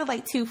is kind of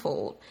like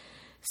twofold.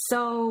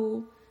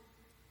 So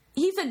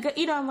he's a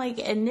good, I'm like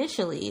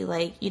initially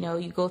like, you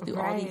go through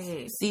all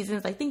these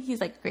seasons. I think he's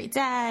like a great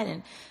dad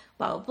and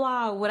blah, blah,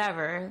 blah,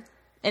 whatever.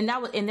 And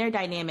that was, in their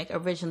dynamic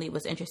originally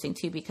was interesting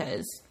too,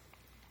 because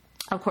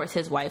of course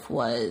his wife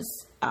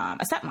was a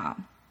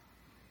stepmom.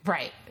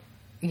 Right.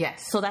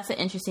 Yes. So that's an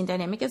interesting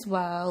dynamic as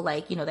well.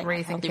 Like, they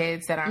raising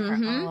kids that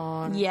aren't her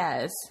own.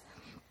 Yes.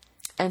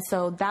 And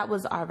so that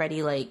was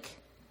already like,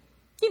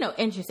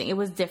 interesting. It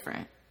was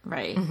different.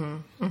 right?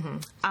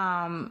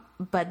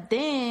 But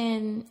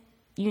then,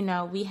 you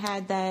know, we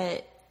had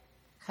that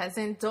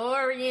Cousin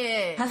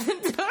Dorian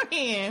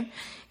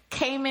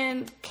came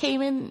in,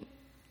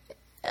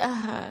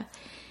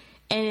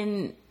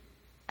 and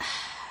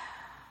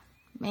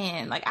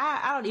man, like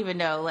I don't even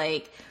know.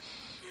 Like,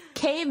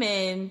 came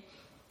in,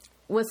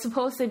 was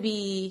supposed to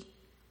be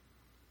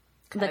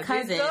the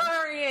cousin.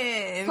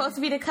 Dorian. Supposed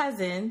to be the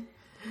cousin.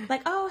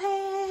 Like, oh,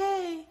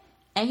 hey.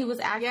 And he was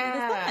actually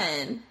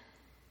the son.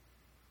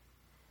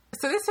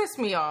 So this pissed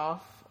me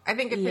off. I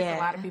think it pissed a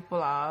lot of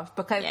people off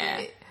because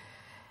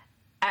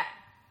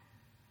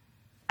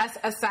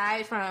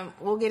aside from,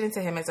 we'll get into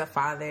him as a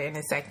father in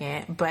a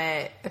second, but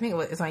I think it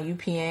was on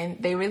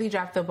UPN. They really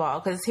dropped the ball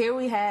because here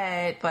we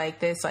had like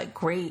this like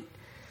great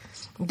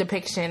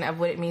depiction of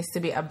what it means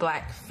to be a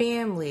black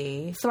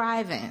family,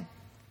 thriving,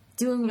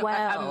 doing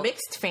well, a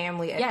mixed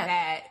family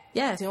at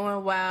that,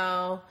 doing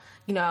well.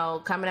 You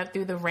know, coming up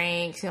through the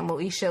ranks. You know,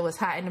 Moesha was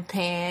hot in the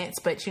pants,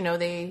 but you know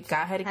they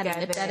got her together. Had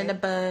to nip that in the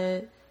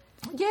bud.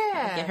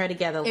 Yeah, get her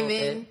together a little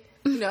bit.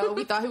 You know,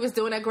 we thought he was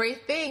doing a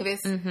great thing.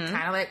 This kind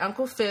of like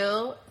Uncle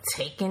Phil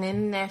taking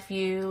in the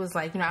nephew, was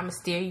like, you know, I'm gonna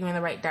steer you in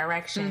the right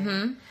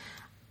direction.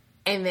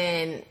 And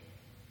then,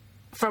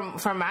 from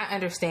my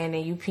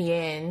understanding,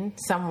 UPN,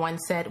 someone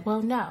said,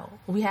 well, no,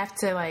 we have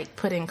to like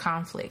put in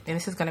conflict, and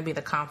this is going to be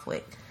the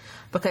conflict.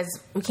 Because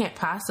we can't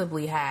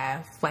possibly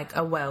have like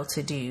a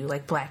well-to-do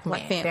like black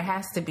man. There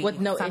has to be with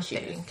no something.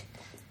 Issues.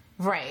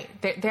 Right.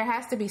 There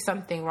has to be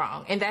something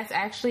wrong. And that's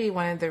actually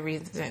one of the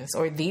reasons,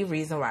 or the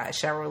reason why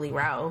Cheryl Lee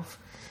Ralph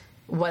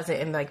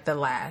wasn't in like the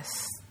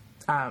last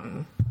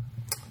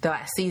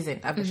season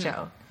of the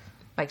show.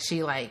 Like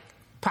she like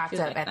popped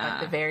up at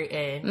like, the very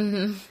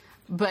end.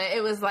 But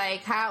it was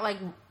like, how, like,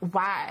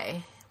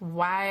 why?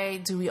 Why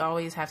do we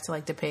always have to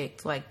like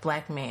depict like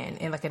black men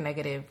in like a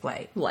negative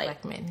light?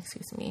 Black men,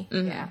 excuse me.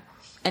 Yeah.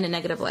 In a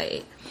negative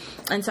light.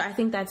 And so I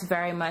think that's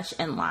very much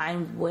in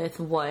line with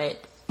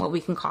what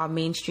we can call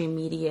mainstream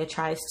media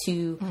tries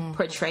to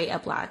portray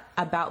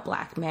about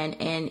black men.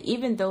 And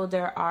even though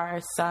there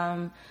are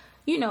some,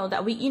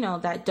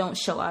 that don't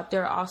show up,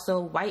 there are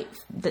also white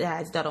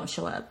dads that don't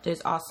show up.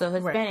 There's also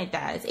Hispanic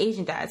dads,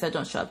 Asian dads that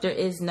don't show up. There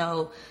is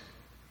no,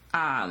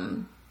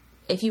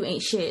 if you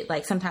ain't shit,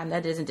 like sometimes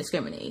that doesn't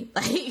discriminate.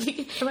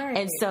 Like,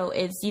 and so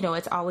it's,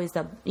 it's always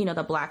the,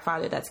 the black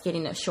father that's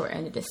getting the short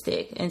end of the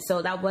stick. And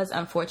so that was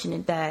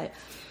unfortunate that,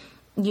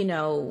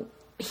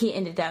 he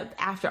ended up,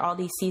 after all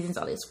these seasons,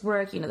 all this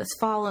work, this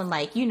fallen,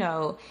 like,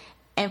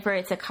 and for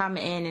it to come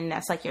in and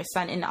that's like your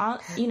son and all,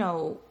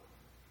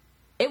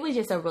 it was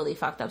just a really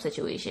fucked up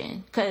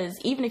situation. Cause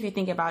even if you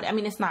think about it, I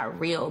mean, it's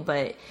not real,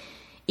 but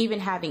even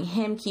having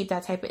him keep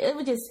that type of, it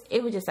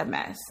was just a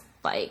mess.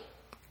 Like,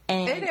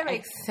 and it didn't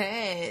make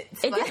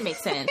sense. It didn't make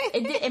sense.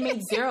 It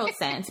made zero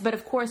sense. But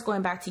of course,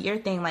 going back to your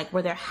thing, like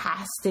where there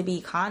has to be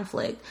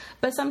conflict,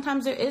 but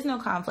sometimes there is no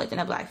conflict in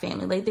a black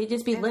family. Like they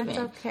just be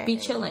living, be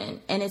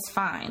chilling, and it's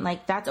fine.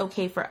 Like that's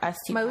okay for us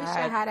to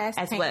have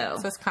as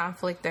well. Was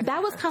conflict enough.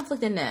 That was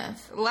conflict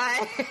enough.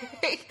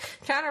 Like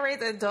trying to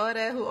raise a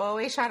daughter who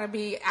always trying to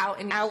be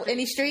out in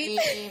the street.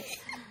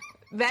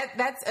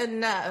 That's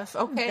enough.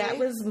 Okay, that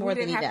was more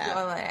than enough.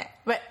 All that.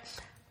 But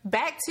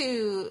back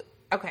to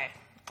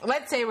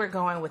let's say we're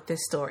going with this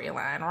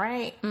storyline,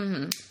 right?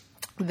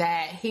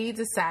 That he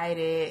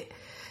decided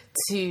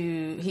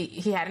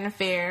he had an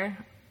affair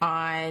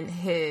on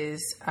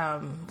his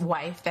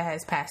wife that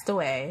has passed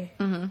away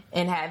and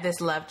had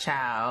this love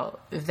child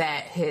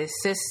that his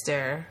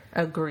sister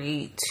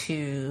agreed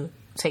to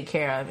take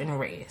care of and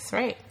raise,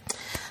 right?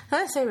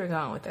 Let's say we're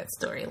going with that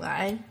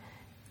storyline.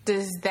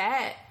 Does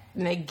that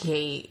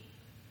negate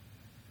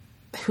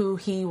who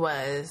he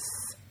was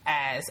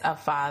as a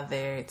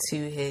father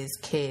to his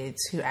kids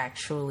who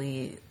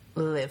actually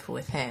live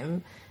with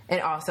him, and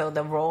also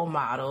the role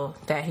model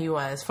that he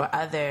was for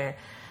other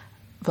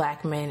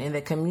black men in the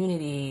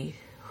community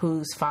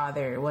whose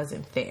father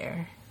wasn't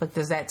there? Like,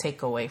 does that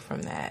take away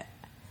from that?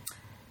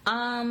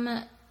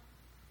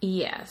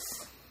 Yes.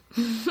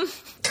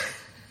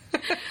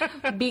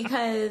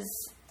 Because,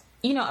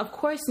 of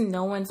course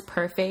no one's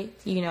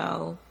perfect,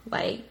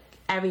 like,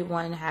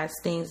 everyone has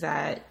things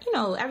that,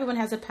 everyone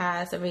has a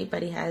past.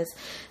 Everybody has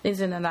things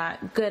that they're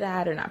not good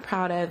at or not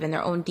proud of and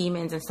their own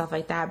demons and stuff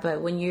like that.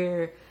 But when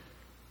you're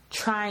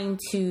trying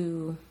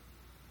to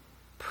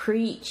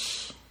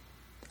preach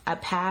a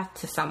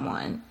path to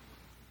someone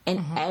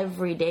and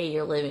every day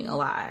you're living a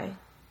lie,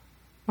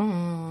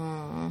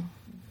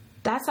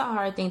 that's a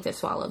hard thing to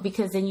swallow,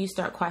 because then you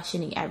start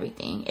questioning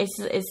everything.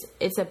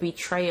 It's a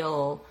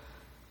betrayal.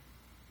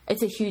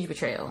 It's a huge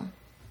betrayal.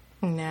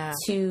 No.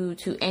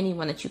 To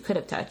anyone that you could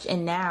have touched.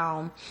 And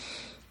now,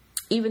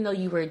 even though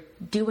you were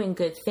doing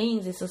good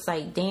things, it's just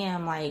like,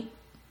 damn, like,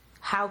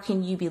 how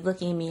can you be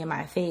looking me in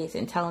my face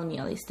and telling me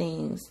all these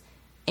things,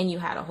 and you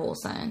had a whole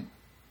son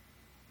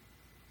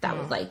that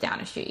was like down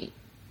the street?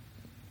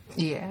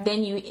 Yeah.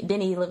 Then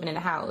he living in the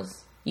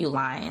house, you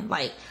lying.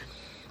 Like,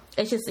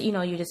 it's just,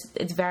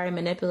 it's very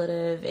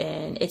manipulative,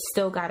 and it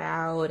still got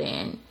out,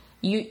 and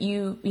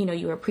you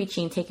were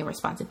preaching taking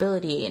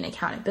responsibility and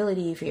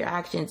accountability for your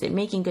actions and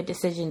making good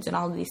decisions and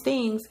all of these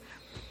things.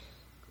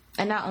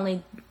 And not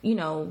only,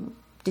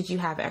 did you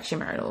have an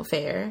extramarital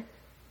affair,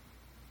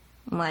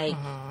 like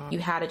you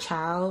had a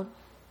child,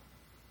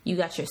 you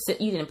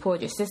didn't pour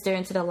your sister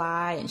into the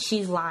lie, and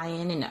she's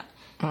lying, and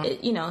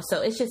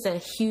so it's just a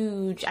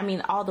huge. I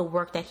mean, all the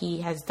work that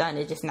he has done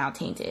is just now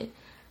tainted.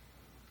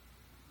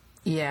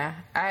 Yeah,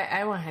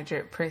 I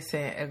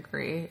 100%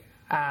 agree.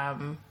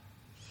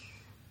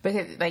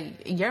 Because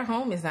like your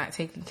home is not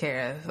taken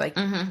care of. Like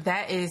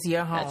that is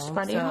your home. That's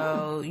part of your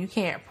home. You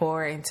can't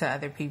pour into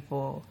other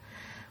people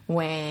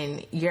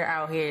when you're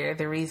out here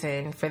the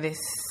reason for this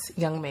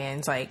young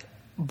man's like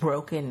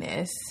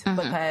brokenness.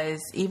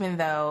 Because even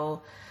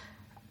though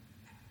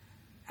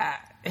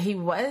he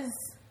was,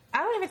 I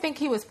don't even think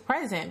he was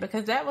present,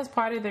 because that was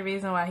part of the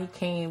reason why he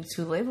came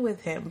to live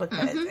with him,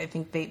 because I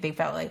think they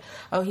felt like,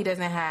 oh, he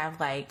doesn't have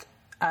like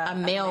a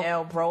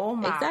male role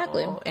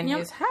model in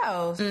his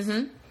house.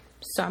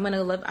 So I'm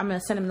gonna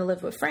send him to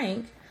live with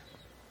Frank.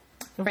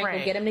 Frank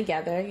will get him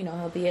together.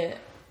 He'll be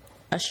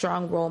a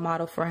strong role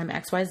model for him.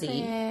 XYZ.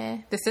 Yeah.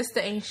 The sister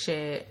ain't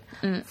shit.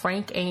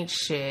 Frank ain't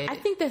shit. I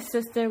think the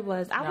sister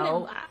was.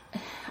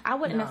 I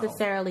wouldn't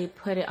necessarily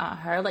put it on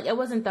her. Like, it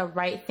wasn't the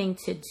right thing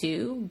to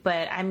do,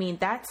 but I mean,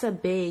 that's a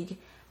big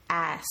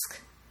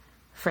ask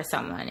for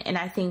someone. And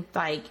I think,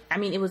 like, I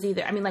mean, it was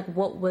either. I mean, like,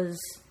 what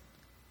was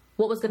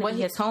going to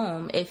be his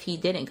home if he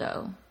didn't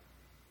go?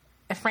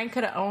 If Frank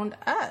could have owned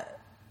up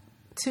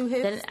to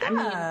his stuff. I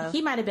mean,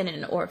 he might have been in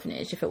an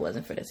orphanage if it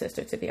wasn't for the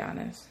sister, to be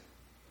honest.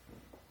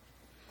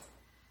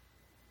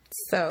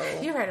 So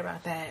you're right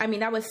about that. I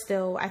mean, I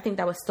think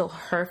that was still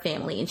her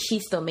family, and she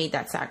still made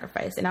that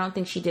sacrifice. And I don't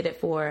think she did it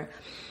for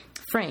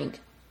Frank.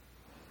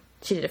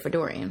 She did it for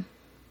Dorian.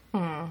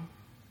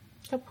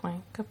 Good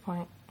point.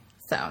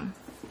 So,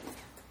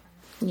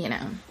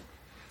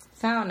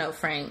 So I don't know,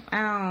 Frank.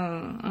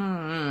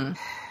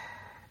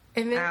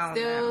 And then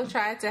still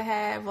tried to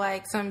have,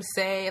 like, some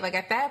say. Like,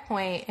 at that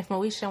point, if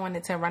Moesha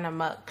wanted to run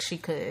amok, she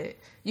could.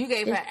 You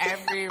gave her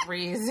every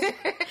reason.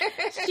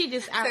 She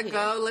just out to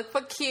go look for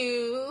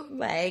Q.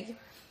 Like,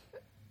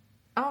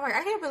 oh my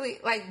God, I can't believe,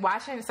 like,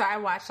 watching. So I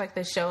watched, like,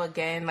 the show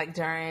again, like,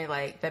 during,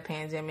 like, the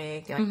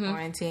pandemic, like,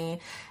 quarantine.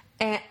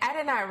 And I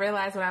did not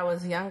realize when I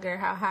was younger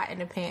how hot in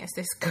the pants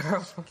this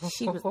girl was.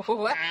 She was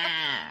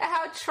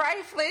how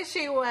trifling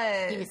she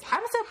was.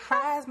 I'm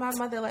surprised my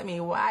mother let me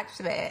watch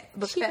that.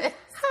 Because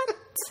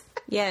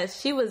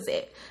yes, she was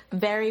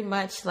very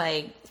much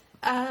like,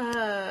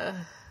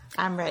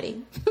 I'm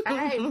ready. All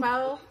right,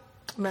 Mo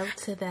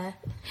to the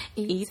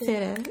E to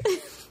the.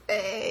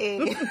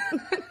 Hey.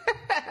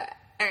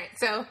 All right,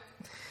 so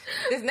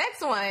this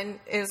next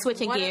one is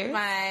switching gears.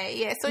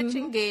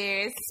 Switching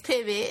gears,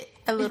 pivot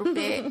a little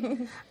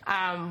bit.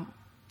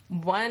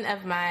 One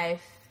of my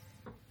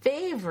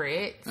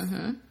favorites,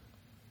 and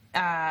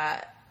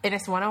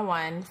it's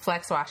 101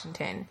 Flex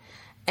Washington.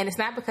 And it's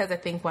not because I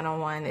think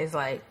 101 is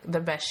like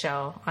the best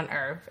show on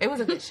earth. It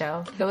was a good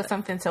show. It was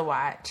something to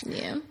watch.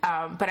 Yeah.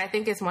 But I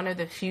think it's one of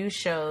the few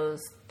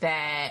shows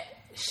that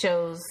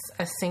shows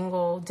a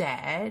single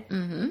dad.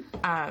 And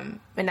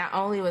not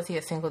only was he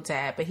a single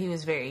dad, but he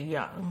was very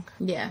young.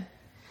 Yeah.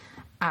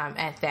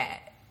 At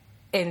that.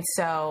 And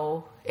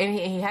so, and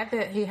he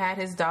had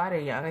his daughter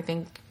young. I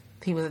think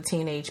he was a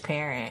teenage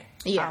parent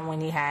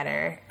when he had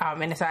her.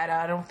 And so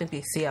I don't think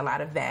we see a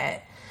lot of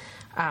that,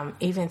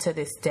 even to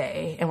this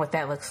day, and what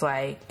that looks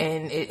like.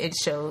 And it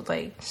showed,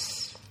 like,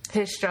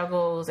 his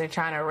struggles and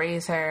trying to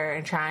raise her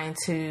and trying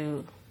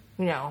to,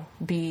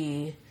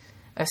 be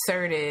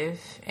assertive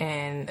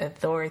and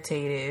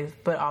authoritative,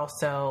 but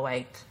also,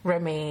 like,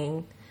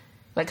 remain,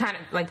 like, kind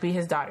of, like, be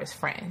his daughter's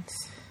friends.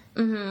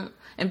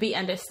 And be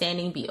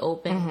understanding, be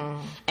open.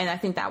 And I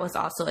think that was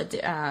also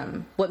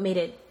what made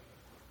it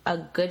a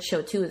good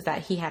show too, is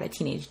that he had a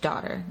teenage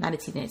daughter, not a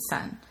teenage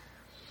son.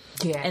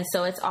 Yeah. And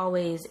so it's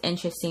always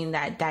interesting,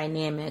 that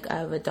dynamic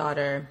of a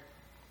daughter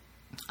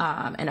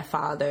and a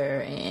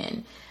father,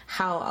 and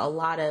how a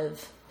lot of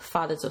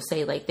fathers will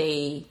say, like,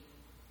 they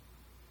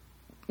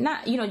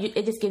not,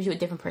 it just gives you a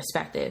different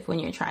perspective when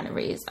you're trying to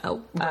raise a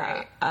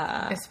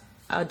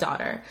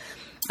daughter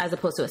as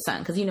opposed to a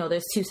son, because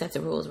there's two sets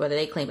of rules, whether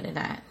they claim it or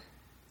not.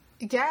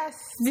 Yes.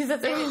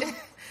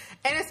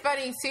 And it's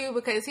funny too,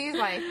 because he's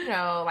like,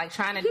 like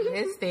trying to do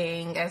his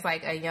thing as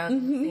like a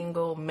young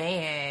single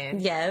man.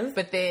 Yes.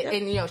 But then,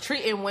 and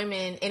treating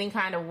women any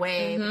kind of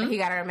way. But he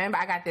got to remember,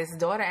 I got this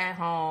daughter at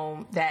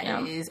home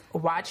that is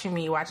watching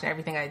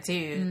everything I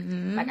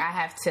do. Like, I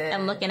have to.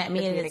 And looking at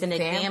me as an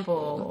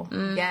example.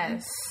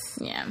 Yes.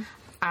 Yeah.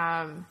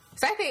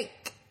 So I think,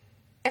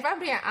 if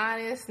I'm being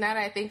honest, now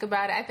that I think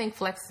about it, I think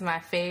Flex is my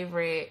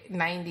favorite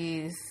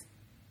 90s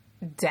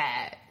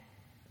dad.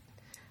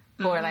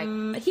 Or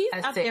like, he's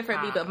up there for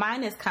me, but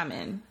mine is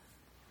coming.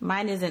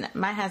 Mine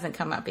hasn't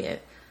come up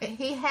yet.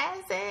 He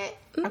hasn't?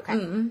 Okay. I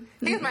think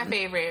it's my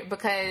favorite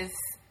because...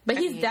 But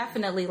he's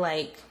definitely,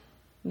 like,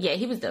 Yeah,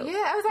 he was dope. Yeah,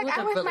 I was like,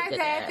 I wish my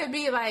dad could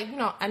be like, you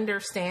know,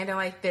 understanding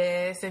like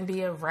this and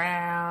be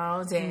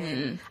around,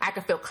 and I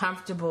could feel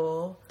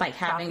comfortable, like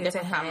having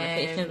different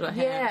conversations with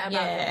him. Yeah,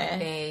 about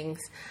different things.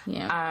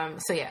 Yeah.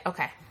 So yeah,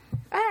 okay.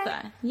 So,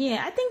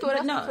 yeah, I think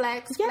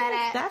flex,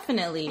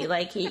 definitely.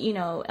 Like, you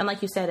know, and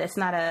like you said, it's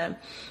not a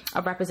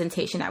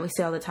representation that we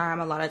see all the time.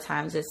 A lot of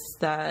times, it's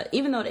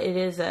even though it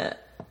is a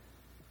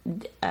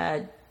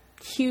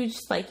huge,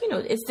 like, you know,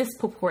 it's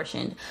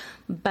disproportioned,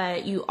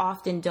 but you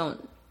often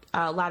don't.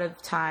 A lot of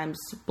times,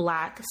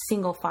 Black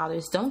single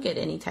fathers don't get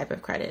any type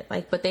of credit.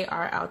 Like, but they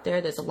are out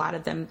there. There's a lot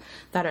of them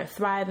that are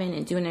thriving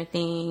and doing their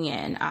thing,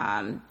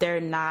 and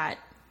they're not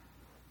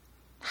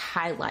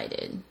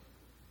highlighted.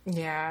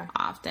 Yeah,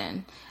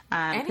 often.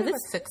 And he was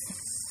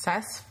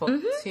successful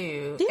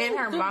too, yeah, and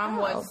her mom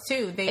was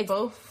too. They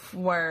both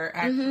were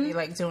actually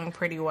like doing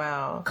pretty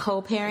well.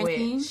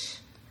 Co-parenting.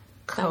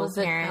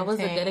 That was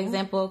a good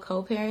example of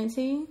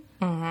co-parenting.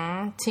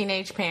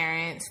 Teenage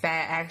parents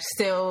that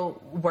still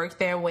worked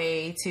their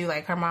way to,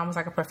 like, her mom was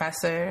like a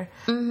professor,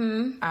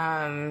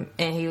 and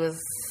he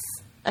was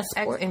a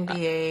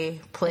ex-NBA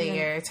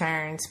player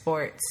turned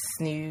sports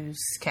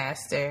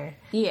newscaster.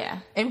 Yeah,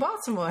 in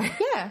Baltimore.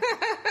 Yeah,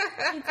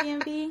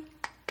 DMV.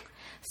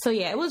 So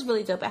yeah, it was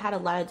really dope. It had a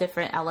lot of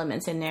different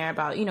elements in there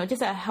about, you know,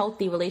 just a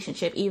healthy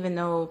relationship. Even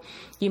though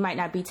you might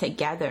not be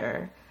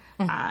together,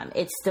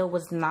 it still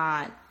was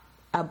not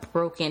a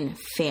broken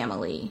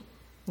family.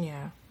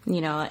 Yeah.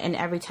 You know, and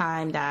every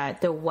time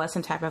that there was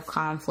some type of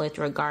conflict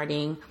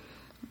regarding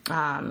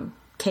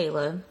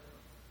Brianna.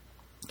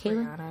 Kayla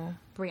Pratt.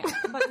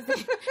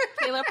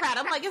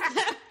 I'm like, is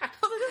that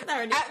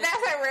her name?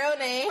 That's her real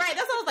name, right?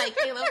 That's what I was like.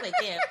 Kayla. I was like,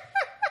 yeah,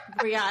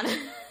 Brianna.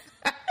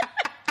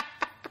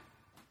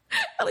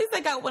 At least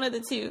I got one of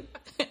the two.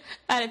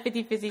 I had a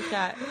 50-50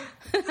 shot.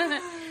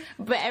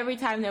 But every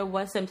time there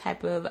was some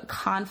type of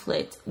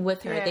conflict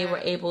with her, they were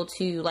able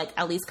to, like,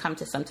 at least come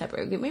to some type of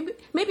agreement.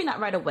 Maybe not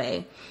right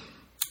away,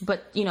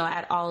 but, you know,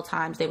 at all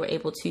times they were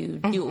able to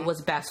do what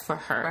was best for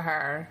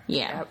her.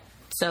 Yeah. Yep.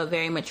 So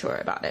very mature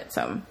about it.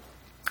 So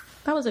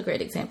that was a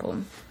great example.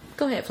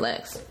 Go ahead,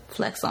 flex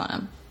on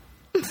him.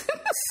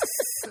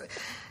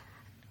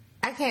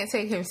 I can't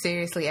take him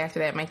seriously after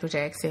that Michael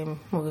Jackson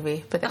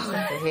movie, but that's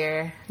neither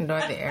here nor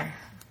there.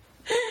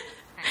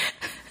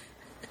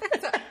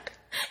 So,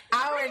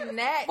 our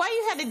next. Why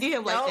you had to do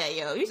him like that,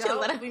 yo? You should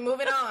let him be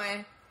moving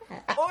on.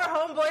 Or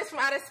Homeboys from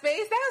Outer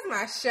Space. That was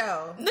my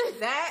show.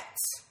 That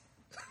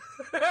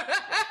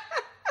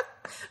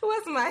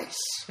was my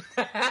show.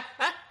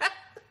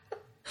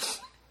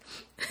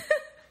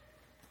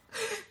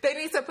 They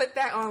need to put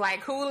that on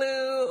like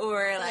Hulu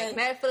or like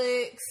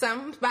Netflix,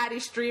 somebody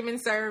streaming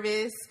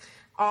service,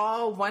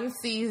 all one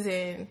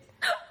season,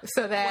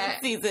 so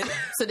that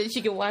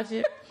she can watch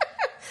it.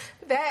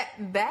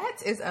 That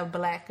is a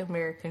Black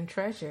American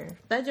treasure.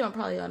 That joint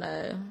probably on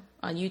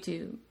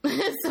YouTube.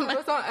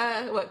 What's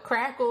on what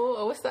Crackle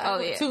or what's the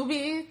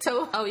Tubi?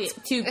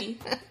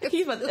 Tubi.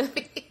 He's about to.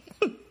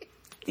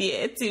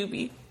 Yeah,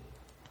 Tubi.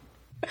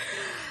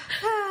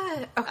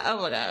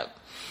 Oh my God.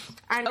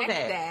 Our next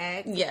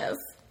dad. Yes.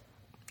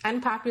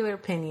 Unpopular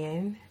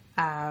opinion.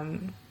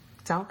 Don't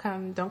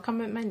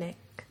come at my neck.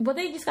 Well,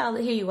 they just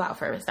gotta hear you out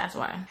first. That's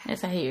why.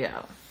 That's how I hear you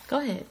out. Go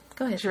ahead.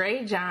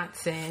 Dre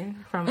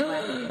Johnson from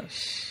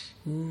Blackish.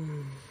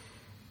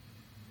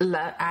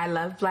 I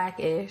love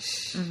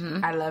Blackish.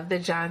 I love the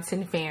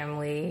Johnson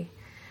family.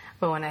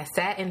 But when I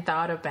sat and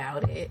thought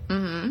about it,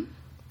 I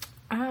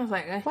was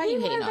like, why are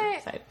you hating on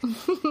this? He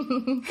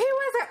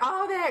wasn't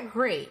all that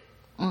great.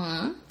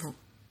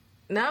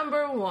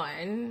 Number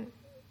one,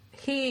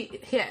 he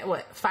had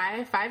what,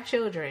 five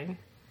children.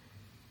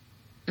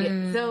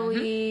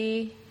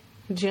 Zoe,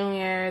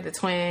 Junior, the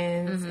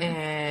twins,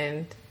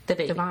 and the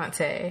baby.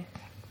 Devontae.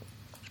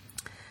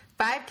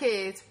 5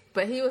 kids,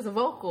 but he was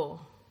vocal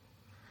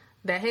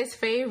that his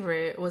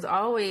favorite was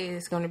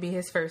always going to be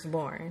his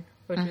firstborn,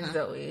 which is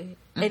Zoe.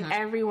 And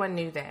everyone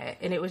knew that.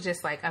 And it was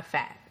just like a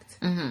fact.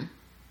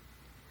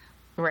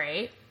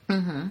 Right?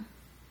 And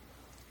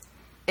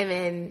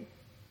then,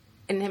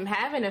 in him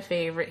having a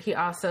favorite, he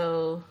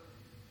also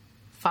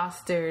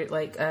fostered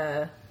like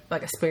a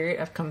spirit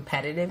of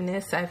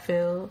competitiveness, I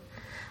feel,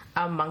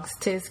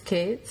 amongst his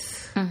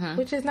kids,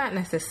 which is not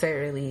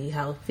necessarily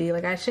healthy.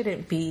 Like, I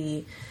shouldn't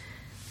be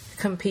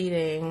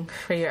competing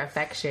for your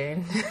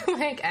affection,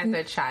 like, as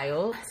a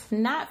child.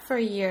 Not for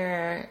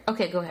your...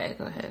 Okay, go ahead.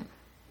 No,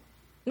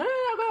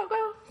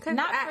 go.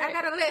 I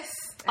got a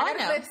list. I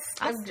got a list.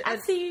 I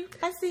see you.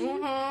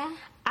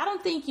 I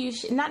don't think you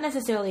should... Not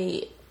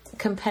necessarily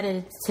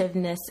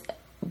competitiveness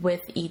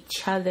with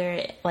each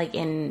other, like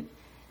in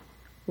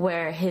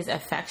where his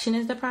affection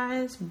is the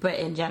prize, but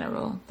in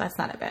general, that's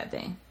not a bad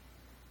thing.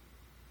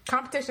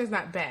 Competition's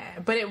not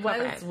bad, but it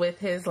was with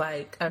his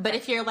like. But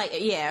if you're like,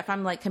 if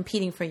I'm like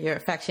competing for your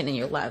affection and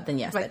your love, then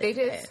yes, like they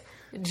just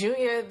bad.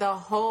 Junior the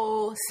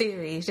whole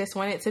series just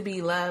wanted to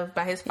be loved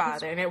by his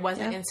father, and it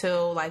wasn't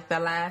until like the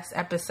last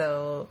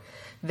episode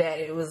that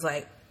it was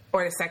like,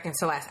 or the second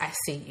to last, I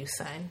see you,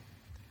 son.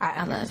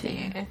 I love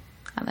you.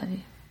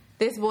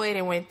 this boy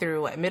then went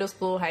through middle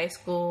school, high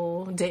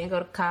school, didn't go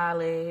to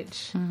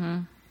college. Mm-hmm.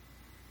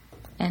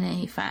 And then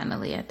he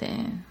finally at the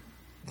end.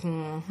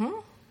 Mm-hmm.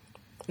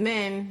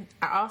 Then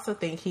I also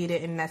think he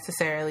didn't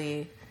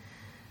necessarily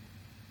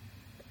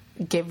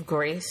give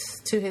grace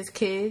to his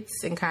kids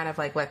and kind of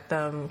like let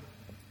them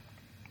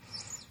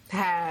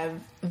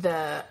have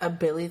the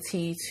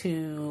ability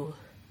to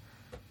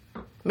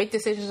make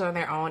decisions on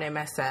their own and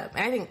mess up.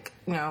 And I think,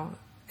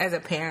 as a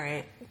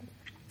parent,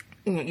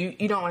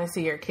 you don't want to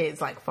see your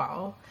kids like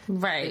fall.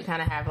 Right. You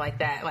kind of have like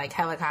that like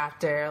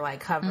helicopter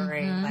like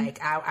hovering,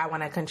 like I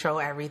want to control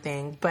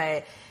everything.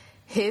 But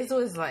his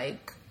was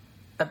like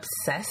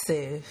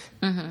obsessive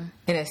in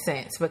a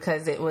sense,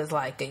 because it was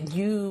like,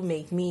 you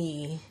make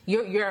me,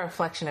 you're a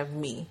reflection of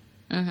me.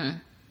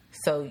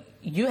 So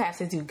you have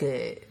to do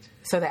good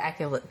so that I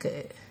can look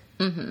good.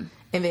 And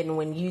then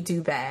when you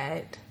do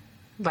bad,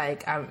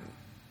 like I'm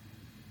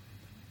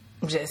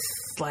just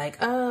like,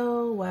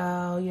 oh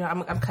well,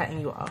 I'm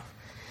cutting you off.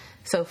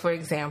 So for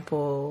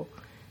example,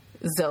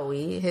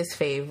 Zoe, his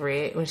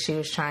favorite, when she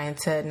was trying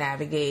to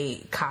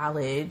navigate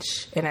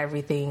college and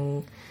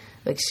everything,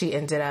 like she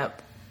ended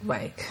up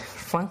like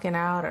flunking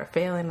out or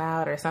failing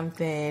out or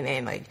something,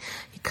 and like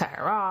he cut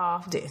her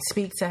off, didn't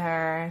speak to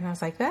her, and I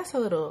was like, that's a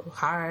little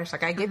harsh.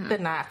 Like I get the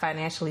not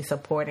financially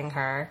supporting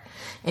her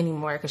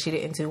anymore because she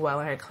didn't do well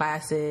in her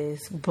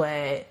classes,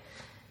 but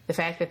the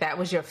fact that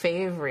was your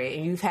favorite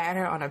and you've had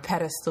her on a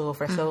pedestal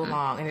for so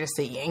long and just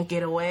to yank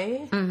it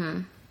away.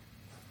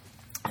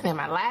 And then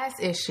my last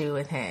issue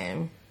with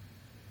him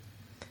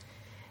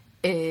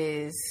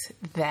is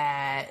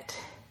that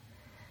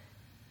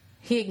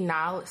he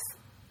acknowledged,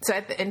 so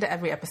at the end of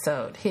every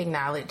episode, he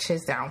acknowledged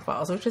his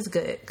downfalls, which is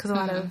good because a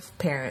lot of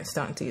parents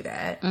don't do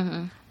that.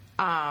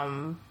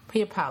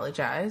 He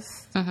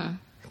apologized,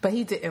 but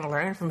he didn't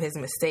learn from his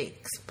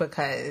mistakes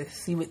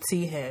because you would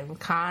see him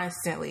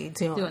constantly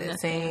doing the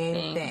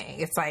same thing.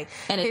 It's like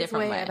in a his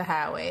different way or the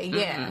highway.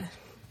 Yeah.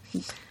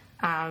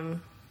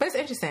 But it's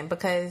interesting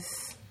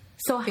because...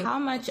 So how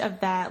much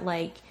of that,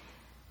 like,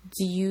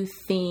 do you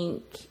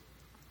think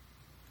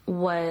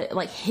what,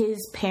 like,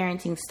 his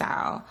parenting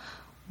style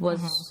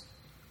was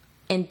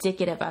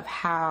indicative of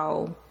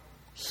how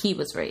he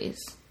was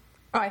raised?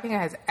 Oh, I think it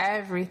has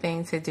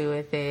everything to do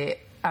with it.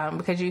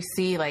 Because you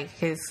see, like,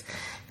 his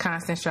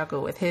constant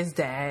struggle with his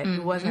dad,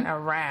 who wasn't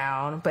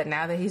around, but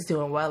now that he's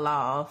doing well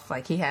off,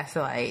 like, he has to,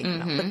 like,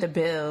 put the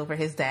bill for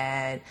his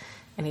dad.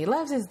 And he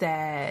loves his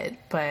dad,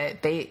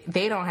 but they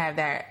don't have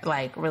that,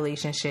 like,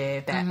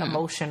 relationship, that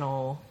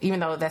emotional,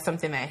 even though that's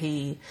something that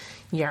he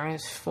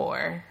yearns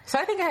for. So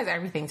I think it has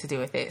everything to do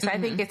with it. So I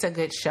think it's a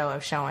good show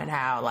of showing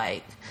how,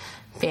 like,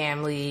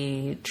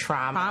 family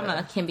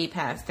trauma can be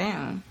passed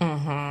down.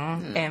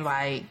 And,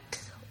 like,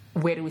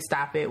 where do we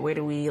stop it? Where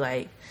do we,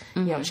 like,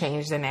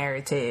 change the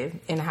narrative?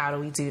 And how do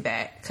we do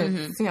that?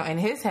 Because, in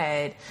his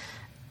head...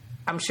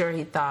 I'm sure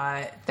he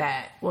thought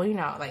that, well,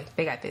 like,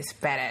 they got this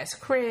badass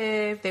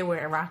crib. They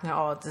weren't rocking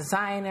all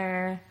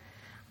designer.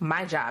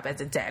 My job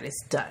as a dad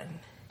is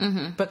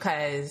done.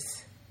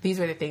 Because these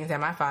were the things that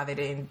my father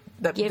didn't,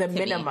 the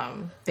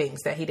minimum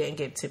things that he didn't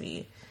give to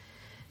me.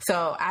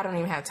 So I don't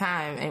even have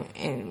time.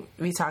 And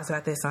we talked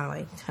about this on,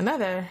 like,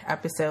 another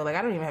episode. Like,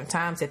 I don't even have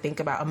time to think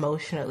about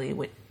emotionally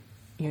what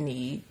you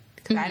need.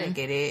 Because I didn't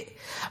get it.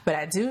 But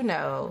I do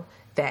know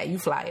that you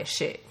fly as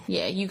shit.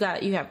 Yeah, you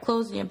have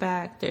clothes on your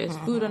back, there's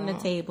food on the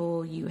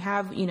table, you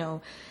have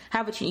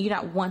what you're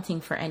not wanting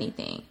for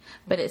anything.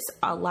 But it's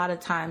a lot of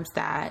times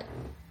that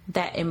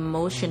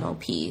emotional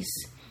piece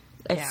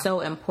is so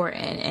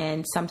important,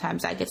 and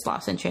sometimes that gets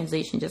lost in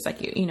translation, just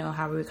like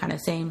how we were kind of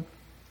saying,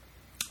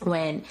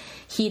 when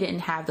he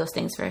didn't have those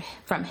things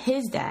from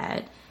his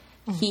dad,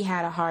 he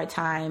had a hard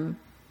time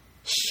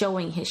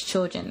showing his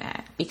children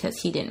that because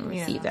he didn't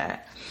receive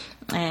that.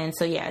 And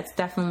so it's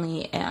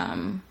definitely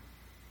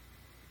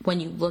when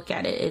you look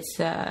at it,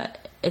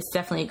 it's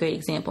definitely a great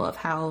example of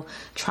how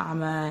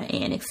trauma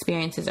and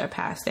experiences are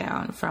passed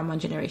down from one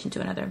generation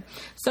to another.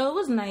 So it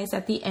was nice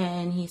at the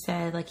end. He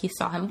said, like, he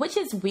saw him, which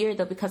is weird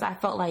though, because I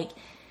felt like,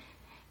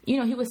 he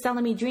was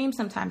selling me dreams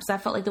sometimes. So I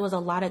felt like there was a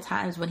lot of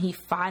times when he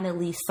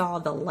finally saw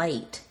the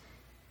light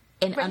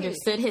and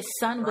understood his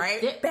son was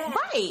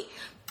right.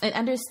 And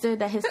understood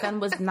that his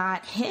son was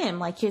not him.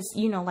 Like his,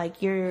 he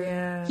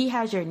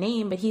has your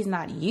name, but he's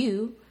not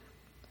you.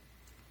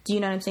 Do you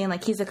know what I'm saying?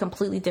 Like, he's a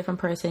completely different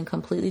person,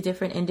 completely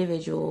different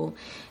individual.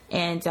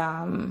 And,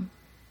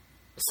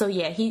 so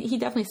yeah, he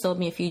definitely sold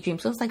me a few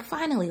dreams. So it's like,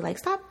 finally, like,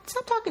 stop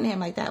talking to him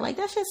like that. Like,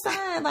 that's your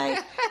son. Like,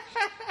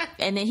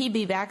 and then he'd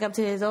be back up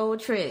to his old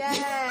tricks.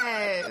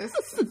 Yes.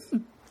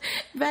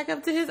 Back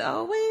up to his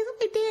old ways.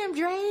 Like, damn,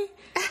 Dre.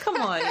 Come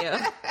on, yo.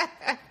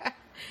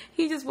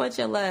 He just wants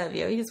your love,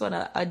 yo. He just want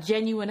a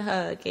genuine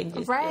hug and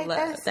just your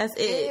love. That's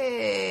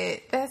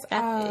it. That's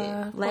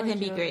it. Let him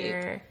be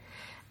great.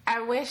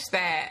 I wish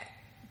that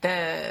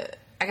the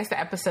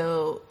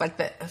episode, like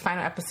the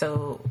final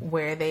episode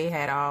where they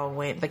had all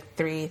went, like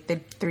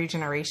the three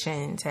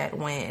generations had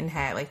went and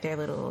had like their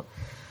little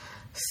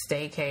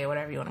staycay,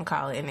 whatever you want to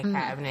call it, in the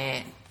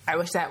cabinet. I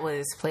wish that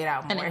was played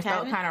out more. It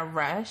felt cabinet? kind of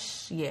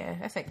rushed. Yeah,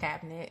 that's a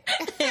cabinet.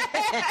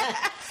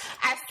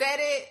 I said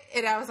it,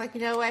 and I was like,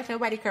 you know what? If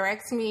nobody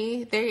corrects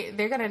me,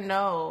 they're gonna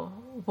know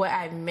what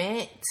I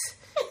meant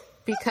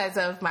because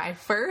of my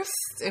first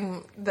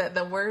and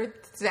the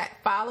words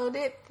that followed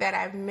it. That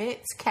I meant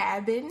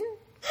cabin.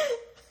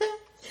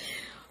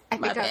 I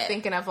think I was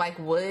thinking of like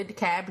wood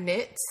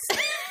cabinets.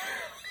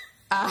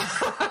 And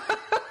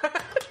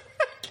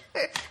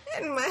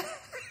my.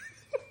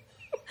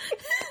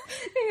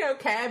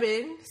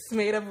 Cabins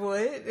made of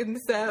wood, and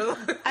so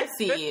I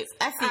see you.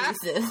 I see you,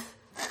 sis.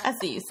 I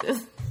see you,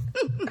 sis.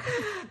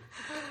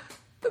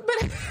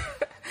 But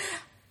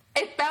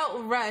it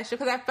felt rushed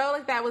because I felt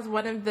like that was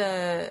one of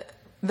the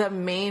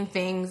main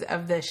things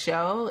of the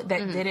show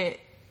that didn't,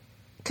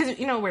 because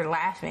we're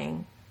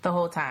laughing the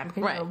whole time.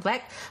 Right.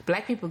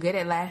 Black people good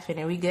at laughing,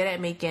 and we good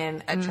at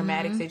making a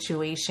traumatic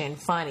situation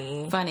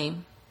funny. Funny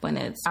when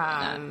it's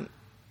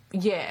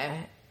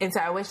yeah. And so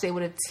I wish they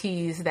would have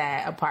teased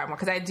that apart more,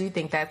 because I do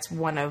think that's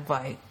one of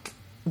like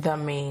the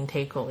main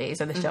takeaways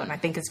of the show, and I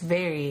think it's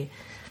very,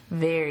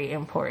 very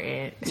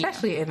important,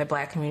 especially in the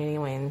Black community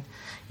when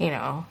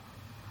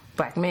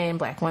Black men,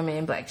 Black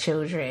women, Black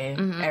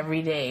children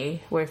every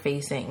day we're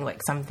facing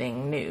like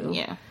something new.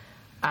 Yeah.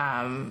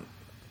 But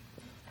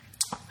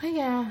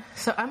yeah.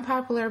 So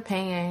unpopular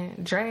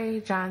opinion: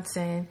 Dre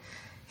Johnson.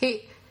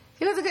 He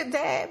was a good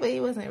dad, but he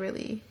wasn't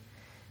really.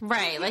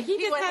 Right, like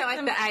he wasn't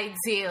like the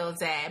ideal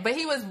dad, but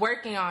he was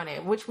working on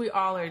it, which we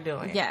all are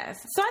doing.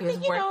 Yes, so I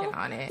think working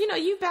on it.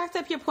 You backed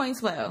up your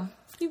points well.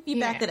 You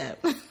backed it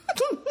up.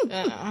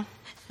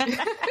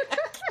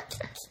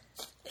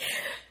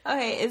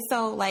 Okay, and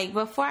so like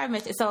before I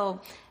mentioned, so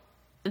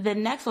the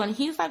next one,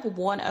 he's like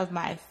one of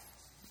my,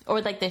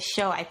 or like the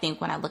show I think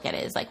when I look at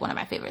it is like one of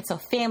my favorites. So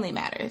Family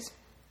Matters.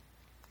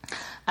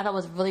 I thought it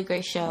was a really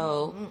great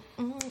show.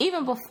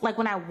 Even before, like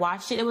when I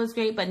watched it, it was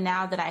great. But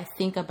now that I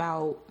think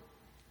about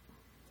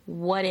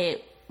what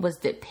it was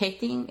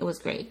depicting, it was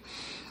great.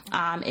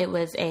 It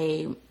was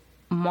a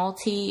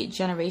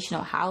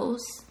multi-generational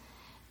house,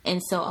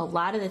 and so a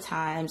lot of the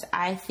times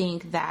I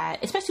think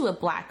that, especially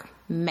with Black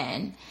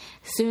men,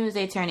 as soon as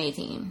they turn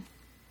 18,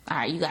 all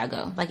right, you gotta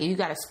go. Like you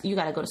gotta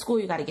go to school,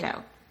 you gotta get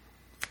out.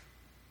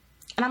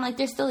 And I'm like,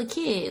 they're still a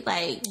kid.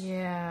 Like,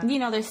 yeah,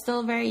 they're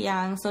still very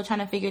young, still trying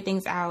to figure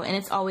things out. And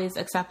it's always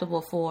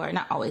acceptable for,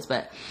 not always,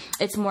 but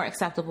it's more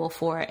acceptable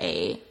for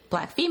a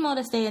Black female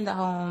to stay in the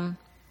home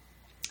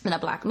than a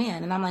Black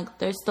man. And I'm like,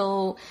 they're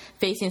still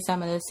facing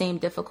some of the same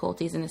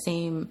difficulties and the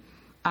same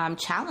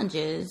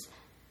challenges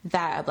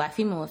that a Black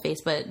female would face,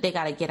 but they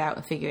got to get out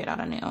and figure it out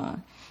on their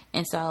own.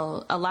 And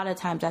so a lot of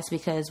times that's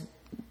because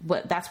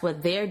that's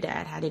what their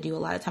dad had to do a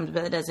lot of times,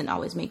 but that doesn't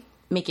always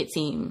make it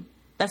seem,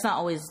 that's not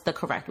always the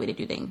correct way to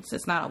do things.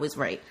 It's not always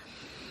right.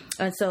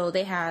 And so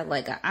they had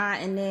like an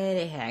aunt in there,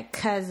 they had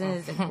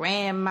cousins, a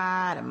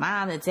grandma, the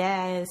mom, the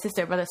dad,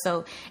 sister, brother.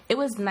 So it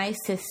was nice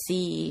to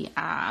see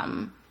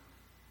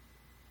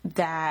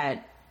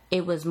that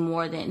it was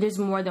there's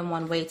more than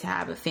one way to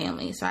have a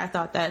family. So I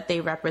thought that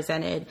they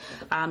represented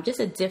just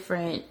a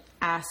different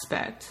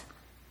aspect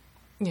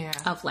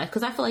of life.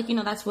 Because I feel like,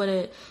 that's what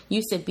it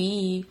used to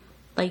be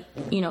like,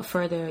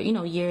 further,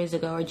 years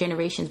ago or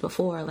generations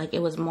before. Like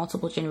it was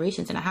multiple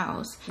generations in a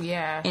house.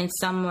 Yeah. And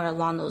somewhere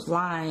along those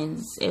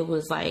lines, it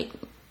was like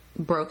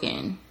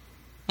broken.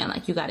 And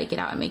like you got to get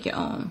out and make your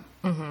own.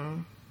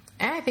 Mm-hmm. And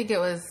I think it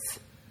was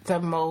the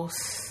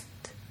most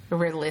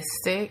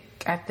realistic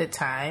at the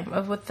time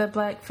of what the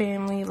Black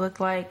family looked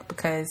like,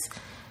 because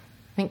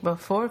I think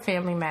before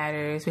Family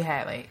Matters we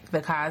had like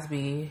the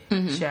Cosby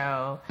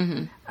show. So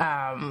you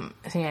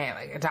had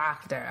like a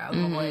doctor, a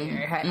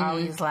lawyer, had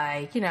always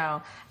like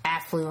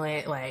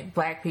affluent like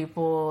Black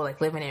people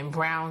like living in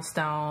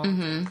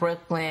Brownstone,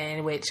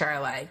 Brooklyn, which are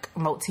like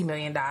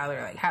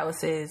multi-million-dollar like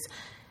houses,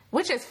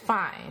 which is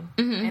fine.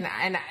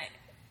 And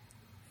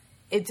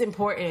it's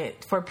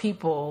important for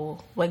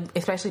people, like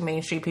especially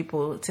mainstream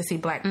people, to see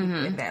Black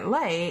people in that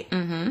light.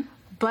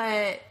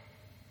 But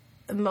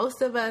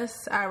most of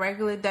us are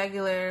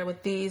regular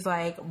with these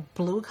like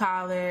blue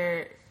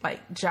collar like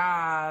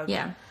jobs.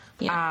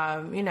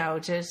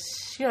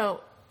 Just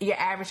your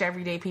average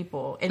everyday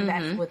people, and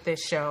that's what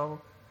this show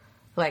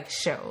like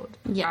showed.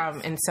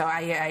 And so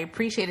I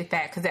appreciated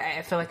that, because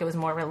I feel like it was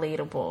more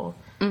relatable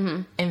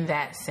in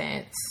that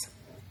sense.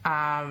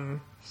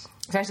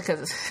 Especially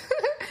because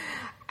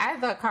I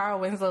thought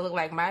Carl Winslow looked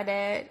like my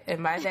dad,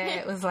 and my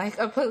dad was like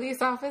a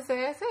police officer.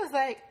 So I was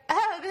like,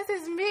 oh, this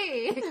is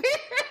me.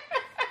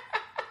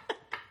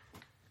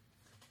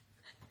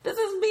 This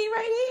is me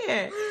right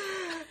here.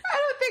 I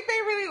don't think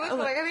they really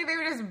looked like. I think they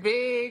were just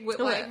big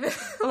with like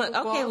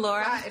okay,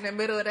 Laura, in the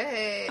middle of the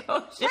head.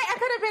 Oh, shit. Wait, I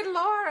could have been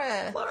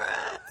Laura.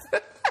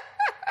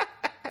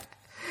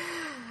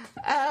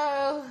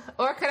 Oh,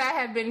 or could I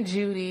have been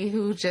Judy,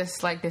 who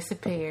just like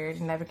disappeared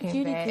and never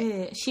came back? Judy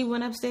did. She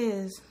went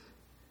upstairs.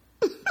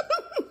 Why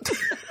did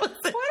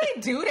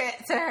they do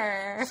that to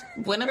her?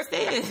 Went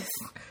upstairs.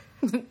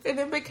 And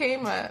then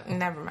became a...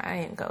 Never mind,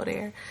 I didn't go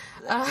there.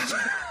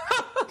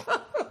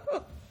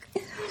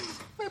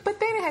 But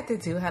then it had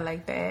to do her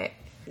like that.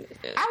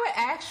 I would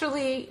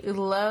actually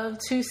love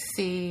to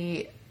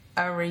see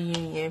a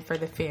reunion for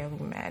the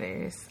Family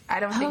Matters. I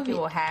don't think it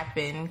will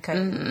happen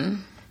because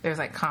there's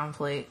like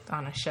conflict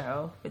on a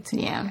show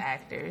between the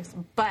actors.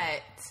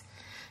 But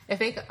if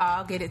they could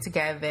all get it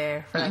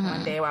together for like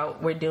one day while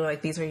we're doing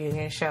like these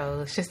reunion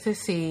shows, just to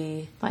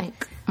see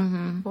like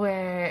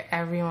where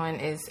everyone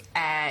is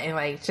at and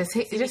like just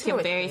hear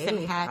what various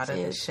they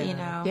patches, you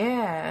know.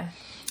 Yeah.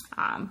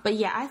 But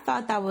yeah, I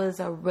thought that was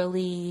a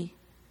really,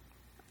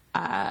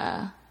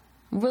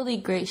 really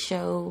great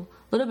show.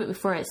 A little bit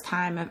before its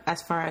time,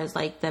 as far as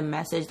like the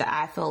message that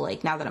I feel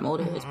like now that I'm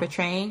older is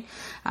portraying.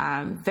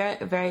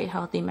 Very, very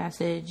healthy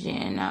message,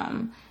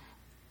 and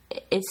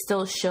it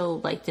still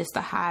showed like just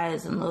the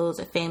highs and lows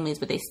of families,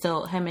 but they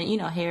still, him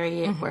and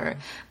Harriet were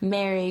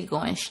married,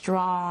 going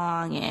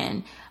strong,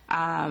 and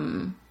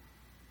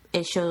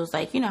it shows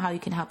like how you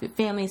can help your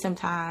family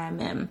sometime,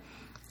 and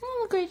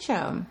a great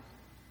show.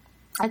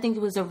 I think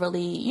it was a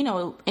really,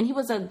 and he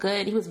was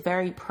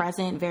very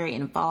present, very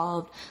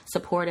involved,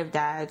 supportive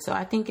dad. So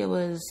I think it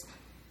was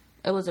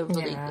a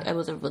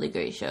really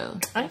great show.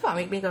 I thought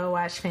make me go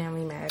watch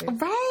Family Matters.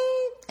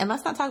 Right? And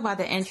let's not talk about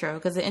the intro,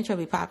 because the intro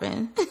be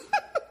popping.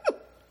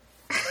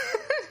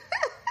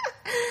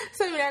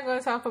 So we're not going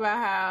to talk about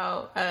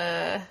how,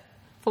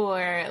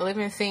 for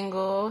Living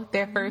Single,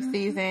 their first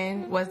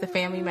season was the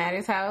Family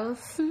Matters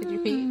house. Did you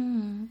peep?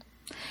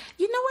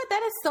 You know what?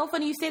 That is so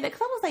funny you say that,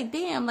 because I was like,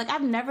 damn, like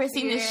I've never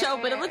seen this show,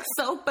 but it looks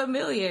so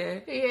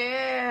familiar.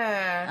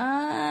 Yeah.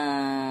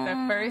 The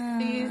first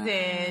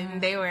season,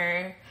 they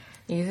were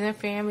using a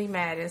Family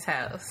Matters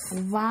house.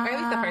 Wow. Or at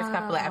least the first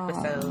couple of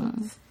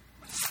episodes.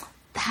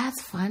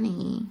 That's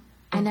funny.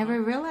 I never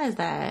realized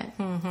that.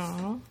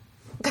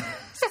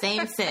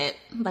 Same set.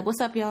 Like, what's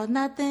up, y'all?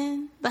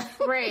 Nothing.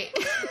 Right.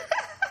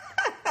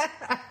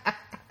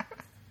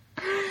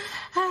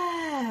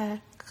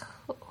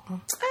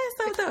 That's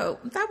so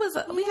dope. That was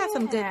we had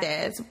some good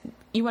dads.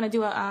 You want to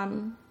do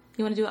an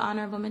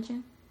honorable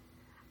mention?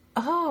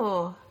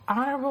 Oh,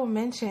 honorable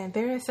mention.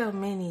 There are so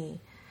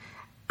many.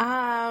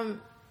 My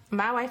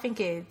Wife and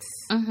Kids.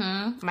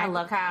 Mm-hmm. I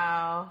love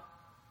Kyle.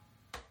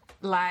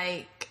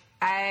 Like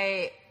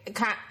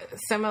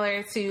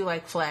similar to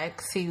like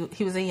Flex. He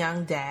was a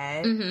young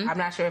dad. Mm-hmm. I'm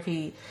not sure if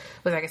he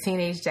was like a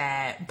teenage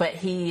dad, but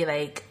he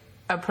like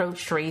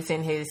approached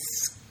raising his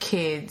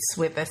kids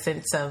with a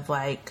sense of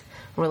like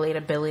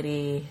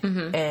relatability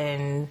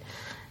and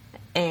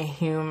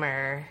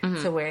humor,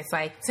 to where it's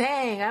like,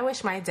 dang, I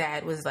wish my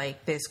dad was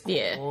like this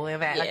cool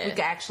and that like we could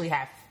actually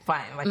have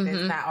fun. Like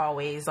it's not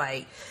always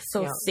like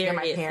so serious,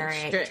 my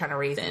parent trying to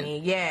raise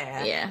me.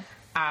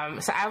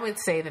 So I would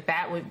say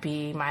that would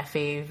be my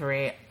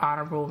favorite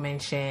honorable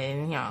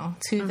mention.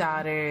 2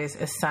 daughters,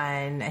 a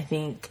son. I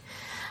think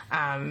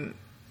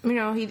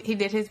he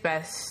did his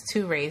best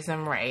to raise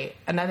them right.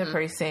 Another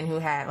person who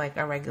had like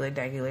a regular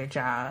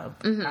job,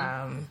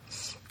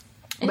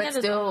 but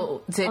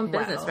still did well.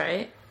 Business,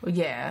 right?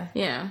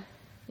 Yeah.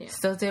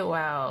 Still did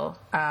well.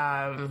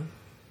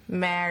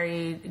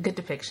 Married, good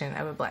depiction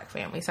of a black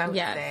family. So I would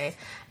say,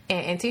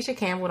 and Tisha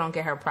Campbell don't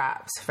get her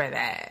props for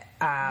that.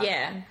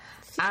 I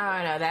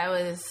don't know. That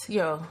was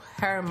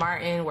her and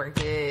Martin were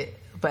good.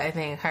 But I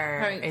think her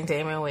and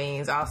Damon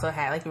Wayans also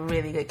had like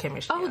really good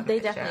chemistry. Oh, they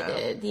definitely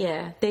did.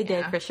 Yeah, they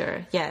did for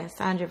sure. Yes,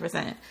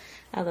 100%.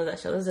 I love that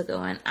show. This is a good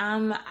one.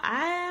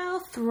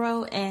 I'll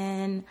throw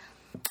in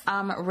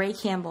Ray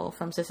Campbell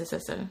from Sister.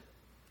 Sister.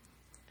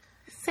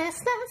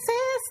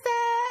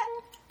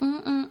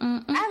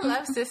 I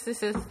love Sister.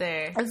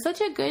 It's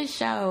such a good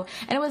show,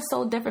 and it was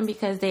so different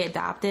because they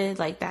adopted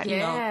like that.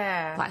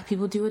 Black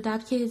people do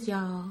adopt kids,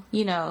 y'all.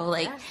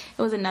 It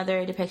was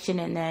another depiction,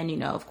 and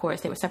then of course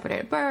they were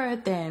separated at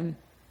birth, and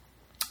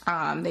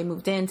they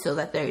moved in so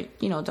that their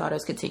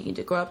daughters continued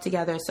to grow up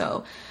together.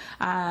 So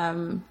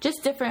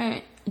just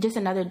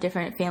another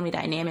different family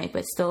dynamic,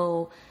 but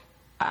still.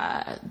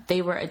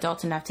 They were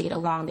adults enough to get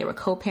along. They were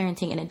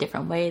co-parenting in a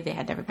different way. They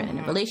had never been in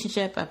a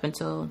relationship up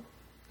until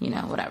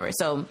whatever.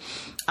 So,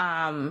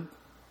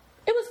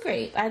 it was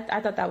great. I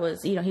thought that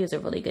was, he was a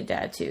really good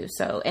dad too.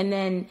 So, and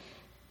then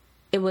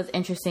it was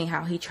interesting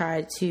how he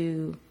tried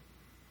to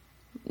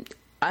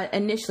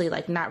initially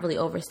like not really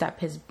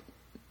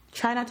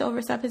try not to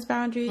overstep his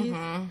boundaries.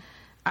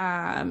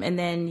 And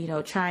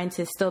then, trying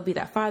to still be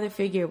that father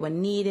figure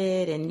when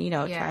needed, and,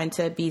 trying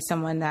to be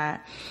someone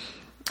that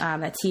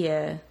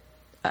Tia,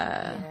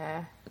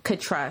 could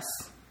trust,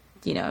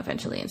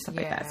 eventually and stuff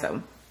like that.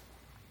 So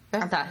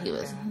I thought he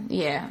was,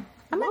 I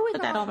might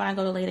put that on when I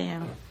go to lay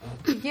down.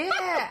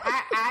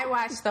 I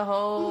watched the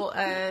whole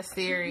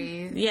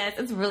series. Yes,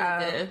 it's really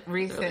good.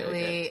 Recently.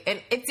 Really good.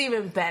 And it's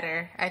even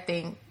better, I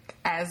think,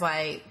 as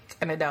like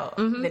an adult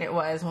than it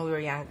was when we were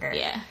younger. What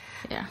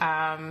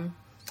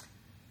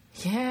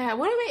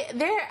do we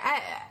there?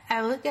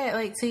 I look at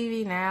like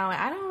TV now,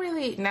 and I don't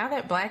really, now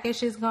that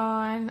Blackish is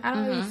gone, I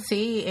don't really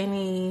see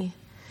any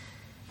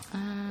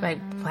like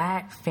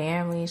black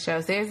family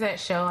shows. There's that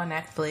show on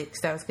Netflix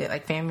that was good,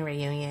 like Family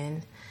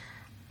Reunion.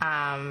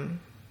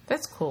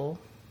 That's cool.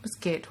 was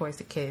geared towards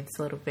the kids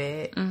a little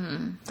bit.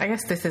 Mm-hmm. I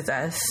guess This Is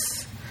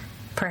Us,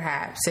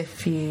 perhaps,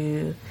 if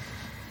you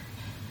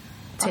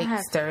take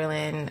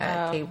Sterling,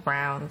 Kate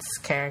Brown's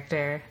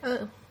character.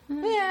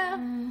 Yeah.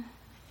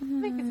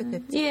 I think it's a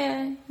good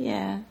thing.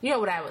 Yeah. You know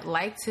what I would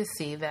like to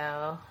see,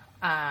 though,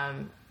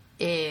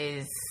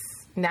 is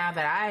now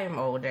that I am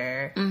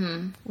older,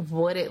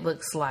 what it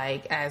looks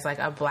like as, like,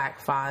 a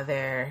black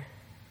father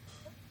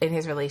in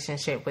his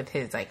relationship with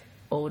his, like,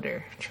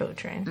 older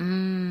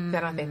children. I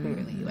don't think we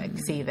really, like,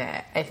 see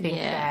that. I think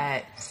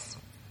that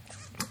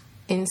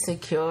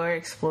Insecure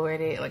explored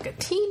it, like, a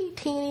teeny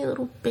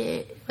little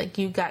bit. Like,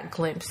 you got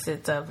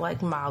glimpses of,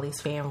 like,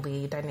 Molly's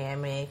family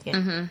dynamic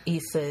and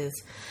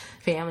Issa's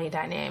family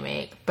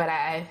dynamic, but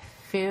I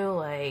feel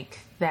like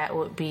that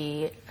would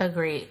be a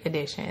great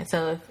addition.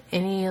 So if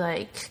any,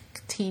 like,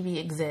 TV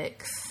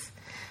execs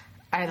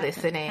are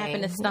listening,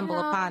 happen to stumble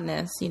upon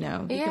this, you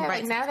can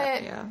write now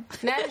that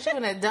you're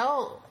an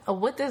adult,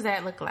 what does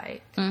that look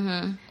like?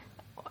 Trying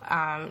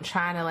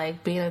to,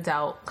 like, be an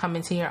adult, come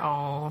into your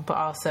own, but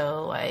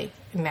also, like,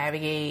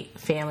 navigate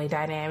family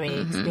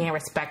dynamics, being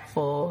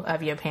respectful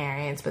of your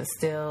parents, but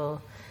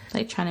still,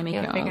 like, trying to make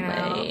your own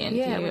way and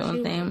do your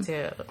own thing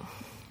too.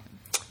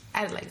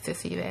 I'd like to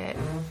see that.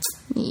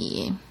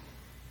 Yeah,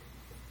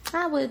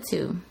 I would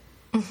too.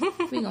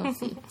 We gonna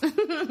see.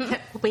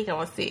 We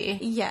gonna see.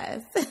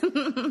 Yes.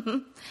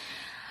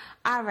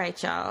 All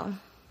right, y'all.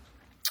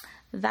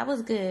 That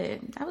was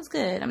good.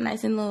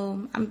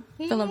 I'm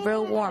feeling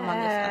real warm on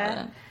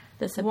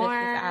this hibiscus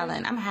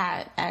island. I'm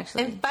hot,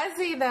 actually. And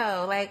fuzzy,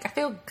 though. Like, I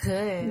feel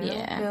good. Yeah.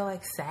 I don't feel,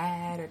 like,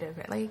 sad or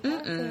different. Like,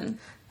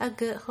 a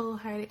good,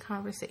 wholehearted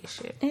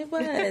conversation. It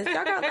was.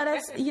 Y'all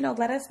gotta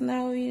let us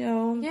know,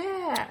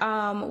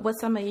 what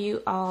some of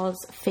you all's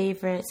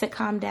favorite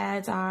sitcom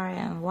dads are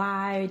and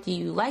why. Do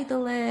you like the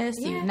list?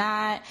 Do you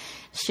not?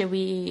 Should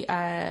we,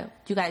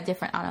 you got a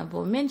different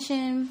honorable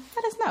mention?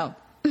 Let us know.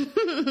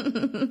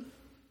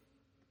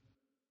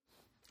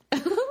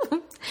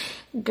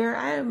 Girl,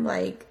 I am,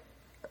 like,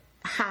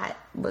 hot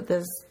with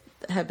this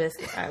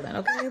hibiscus island,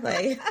 okay?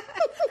 Like,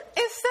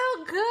 it's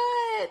so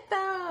good,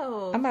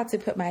 though. I'm about to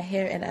put my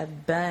hair in a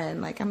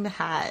bun. Like, I'm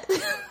hot.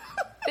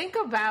 Think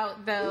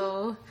about,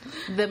 though,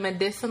 the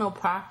medicinal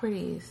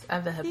properties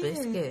of the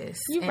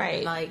hibiscus. You're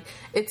right. Like,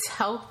 it's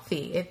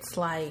healthy. It's,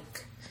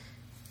 like,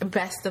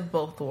 best of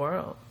both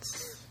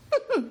worlds.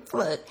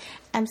 Look,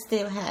 I'm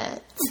still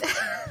hot.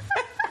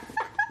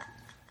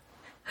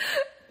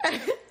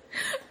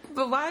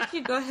 But why don't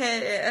you go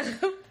ahead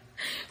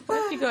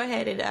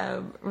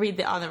and read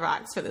the On the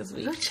Rocks for this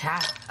week? Good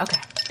job. Okay.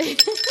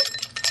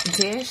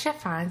 Dear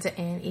Shafonda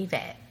and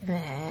Yvette.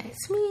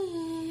 That's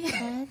me.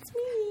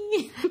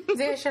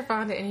 Dear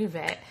Shafonda and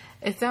Yvette.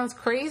 It sounds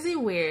crazy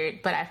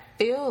weird, but I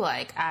feel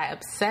like I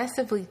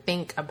obsessively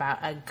think about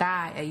a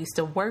guy I used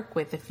to work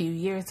with a few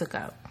years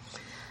ago.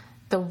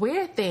 The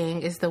weird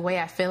thing is the way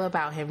I feel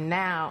about him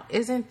now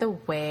isn't the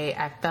way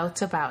I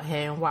felt about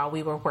him while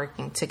we were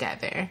working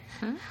together.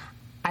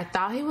 I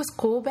thought he was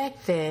cool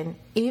back then,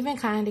 even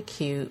kind of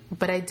cute,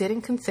 but I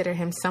didn't consider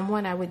him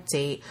someone I would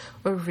date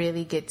or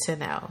really get to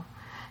know.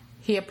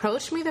 He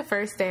approached me the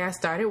first day I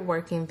started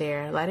working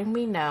there, letting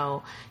me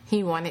know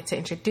he wanted to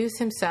introduce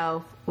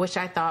himself, which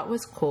I thought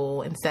was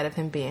cool instead of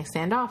him being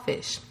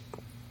standoffish.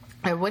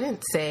 I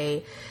wouldn't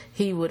say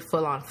he would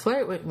full-on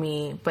flirt with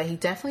me, but he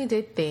definitely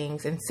did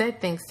things and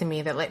said things to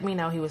me that let me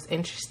know he was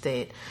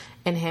interested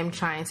in him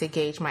trying to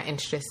gauge my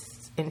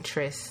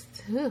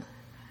interest.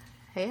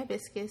 Hey,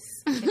 hibiscus.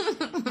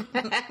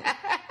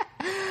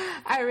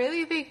 I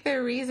really think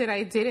the reason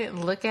I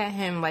didn't look at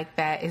him like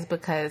that is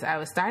because I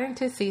was starting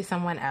to see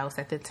someone else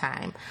at the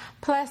time.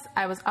 Plus,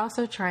 I was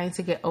also trying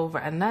to get over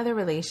another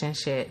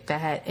relationship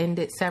that had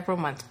ended several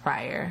months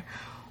prior.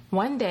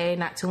 One day,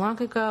 not too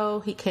long ago,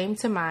 he came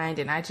to mind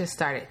and I just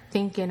started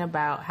thinking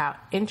about how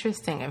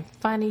interesting and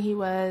funny he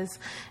was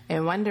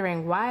and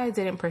wondering why I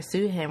didn't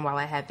pursue him while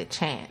I had the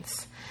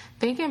chance.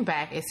 Thinking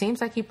back, it seems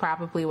like he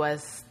probably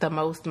was the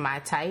most my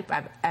type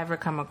I've ever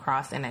come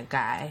across in a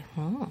guy.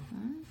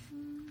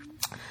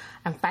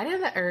 I'm fighting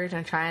the urge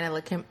on trying to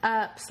look him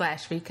up /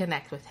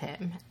 reconnect with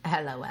him.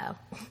 LOL.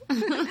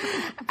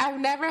 I've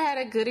never had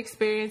a good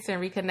experience in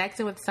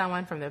reconnecting with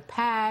someone from the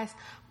past.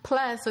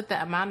 Plus, with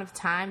the amount of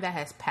time that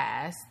has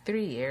passed,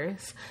 3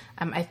 years,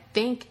 I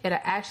think it'll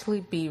actually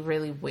be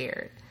really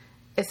weird.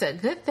 It's a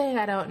good thing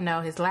I don't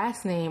know his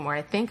last name or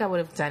I think I would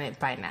have done it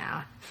by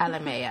now.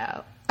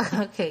 LMAO.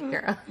 Okay,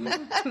 girl.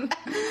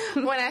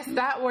 When I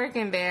stopped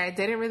working there, I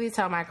didn't really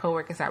tell my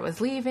coworkers I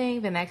was leaving.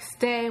 The next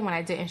day, when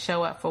I didn't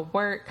show up for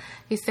work,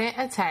 he sent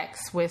a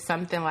text with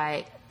something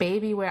like,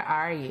 "Baby, where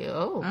are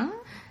you?"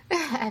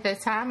 At the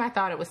time, I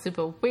thought it was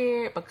super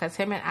weird because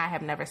him and I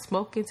have never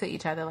spoken to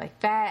each other like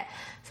that,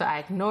 so I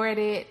ignored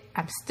it.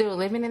 I'm still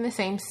living in the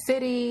same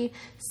city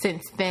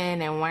since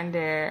then and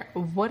wonder,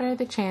 what are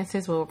the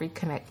chances we'll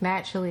reconnect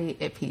naturally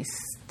if he's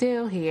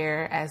still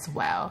here as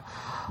well?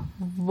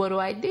 What do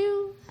I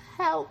do?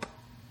 Help.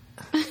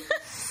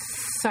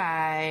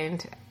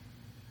 Signed,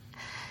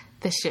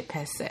 the ship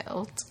has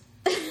sailed.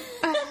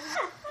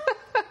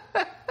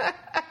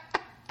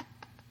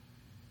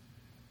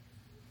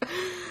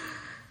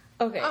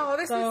 Okay. Oh,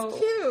 this is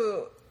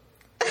cute.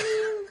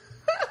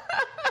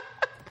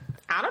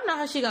 I don't know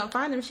how she gonna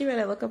find him. She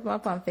better look him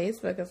up on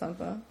Facebook or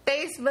something.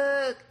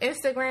 Facebook,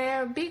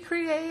 Instagram, be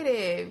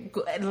creative.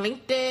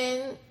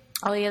 LinkedIn.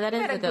 Oh yeah, that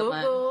is a good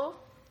Google. one.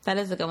 That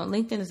is a good one.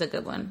 LinkedIn is a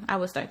good one. I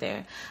would start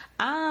there.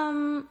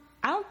 I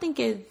don't think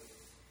it's.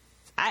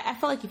 I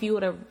feel like if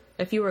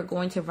you were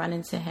going to run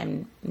into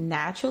him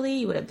naturally,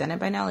 you would have done it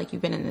by now. Like,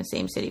 you've been in the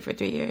same city for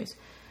 3 years,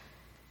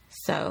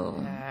 so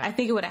yeah. I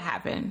think it would have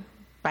happened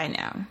by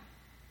now.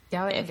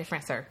 Y'all are in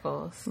different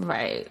circles,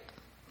 right?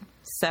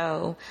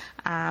 So,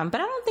 but I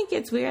don't think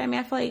it's weird. I mean,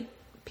 I feel like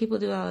people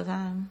do it all the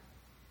time.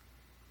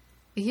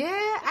 Yeah,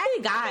 I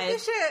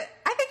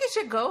think you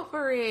should go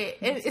for it,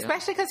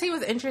 especially because he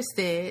was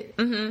interested.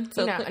 Mm-hmm.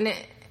 So,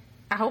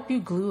 I hope you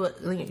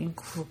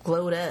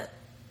glowed up.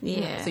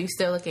 Yeah, so you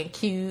still looking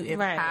cute and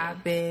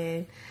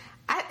popping.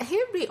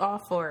 He'd be all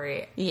for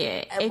it.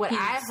 Yeah, what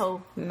I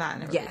hope not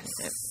in a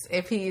relationship.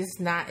 If he's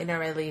not in a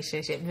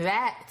relationship,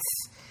 that's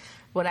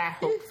what I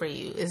hope for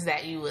you, is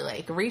that you would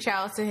like reach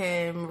out to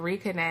him,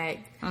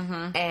 reconnect,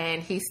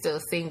 and he's still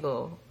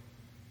single.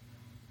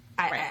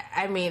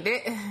 I mean,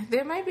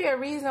 there might be a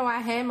reason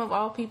why him of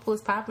all people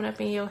is popping up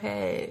in your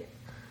head.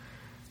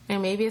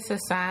 And maybe it's a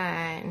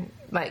sign.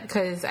 Like,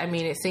 because, I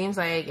mean, it seems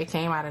like it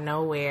came out of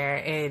nowhere.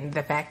 And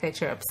the fact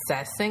that you're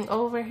obsessing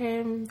over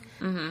him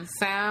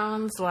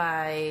sounds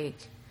like,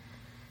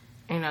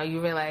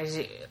 you realize,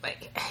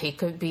 he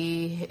could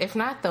be, if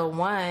not the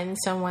one,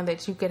 someone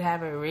that you could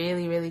have a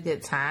really, really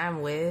good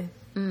time with.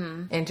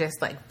 And just,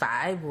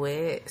 vibe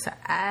with. So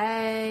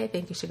I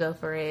think you should go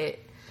for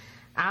it.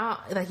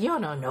 You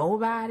don't know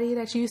nobody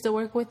that you used to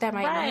work with that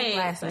might know his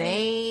last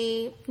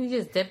name. You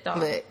just dipped off.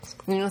 But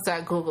you know,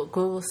 start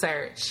Google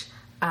search,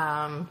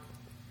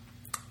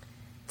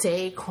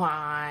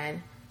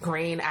 Daquan,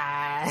 green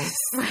eyes,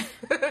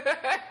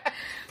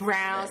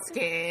 brown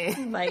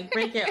skin.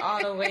 Break it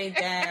all the way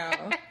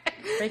down.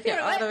 Break it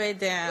all the way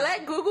down.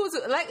 Let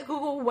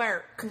Google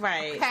work.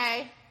 Right.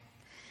 Okay.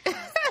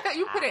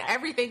 You put in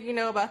everything you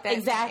know about that.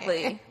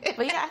 Exactly.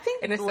 But yeah, I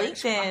think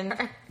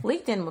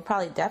LinkedIn would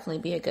probably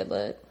definitely be a good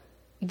look.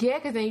 Yeah,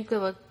 because then you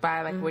could look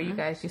by where you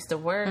guys used to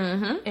work,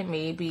 and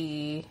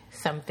maybe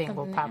something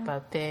will pop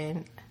up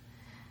then.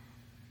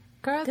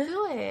 Girl,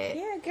 do it.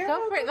 Yeah, girl.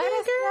 Go for it. Let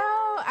us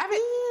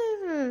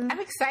know. I'm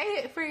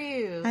excited for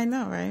you. I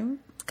know, right?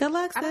 Good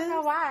luck, sis. I don't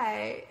know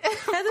why. Because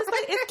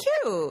it's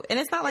cute. And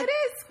it's not like... It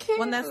is cute.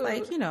 One that's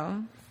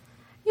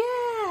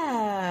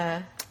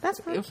Yeah. That's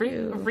really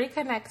cute.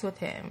 Reconnect with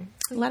him.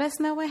 Let us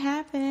know what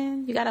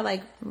happened. You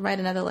gotta write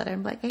another letter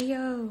and be like, hey,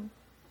 yo.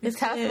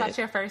 Tell us about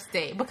your first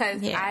date.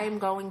 Because I'm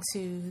going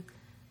to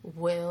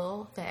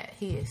will that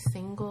he is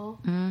single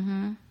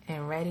and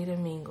ready to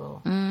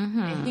mingle.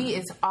 And he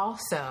is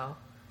also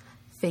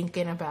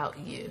thinking about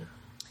you.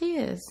 He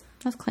is.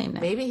 Let's claim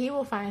that. Maybe he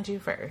will find you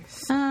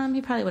first.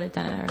 He probably would have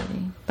done it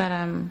already. But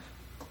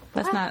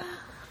let's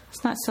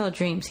not sell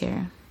dreams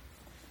here.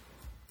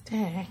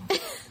 Dang.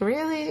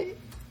 Really?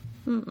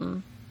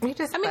 Mm-mm. You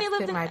just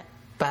busted my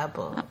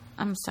bubble.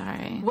 I'm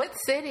sorry. What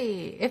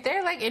city? If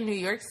they're in New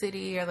York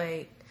City or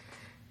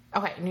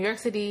okay, New York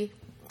City,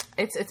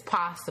 it's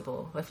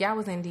possible. If y'all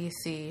was in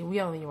DC,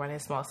 we only run in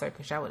small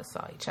circles. Y'all would have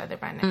saw each other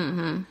by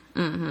now.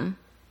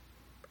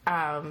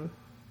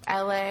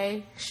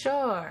 LA,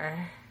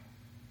 sure.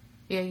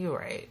 Yeah, you're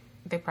right.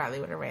 They probably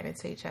would have ran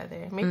into each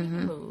other. Maybe he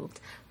moved.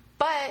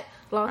 But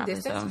long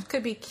distance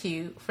could be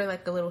cute for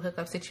a little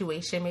hookup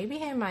situation.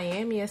 Maybe in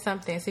Miami or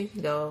something, so you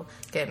can go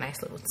get a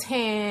nice little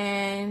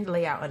tan,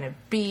 lay out on a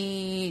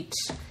beach,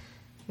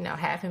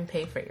 have him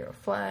pay for your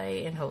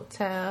flight and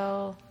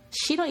hotel.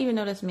 She don't even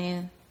know this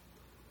man.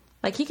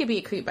 He could be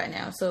a creep by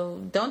now, so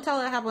don't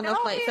tell her to hop on no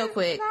flight so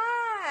quick.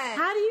 Not.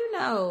 How do you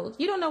know?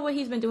 You don't know what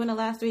he's been doing the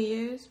last 3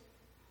 years?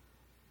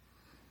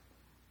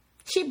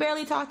 She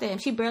barely talked to him.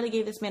 She barely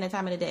gave this man a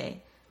time of the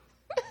day.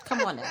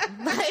 Come on now.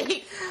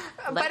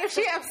 But if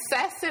she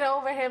obsessed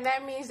over him,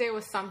 that means there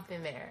was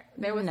something there.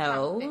 There was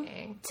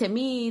something. To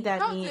me, that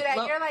don't means... do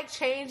that. You're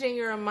changing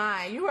your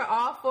mind. You were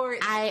all for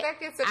it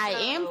seconds ago. I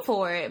am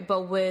for it,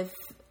 but with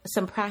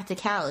some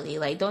practicality.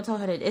 Don't tell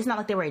her that... It's not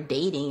like they were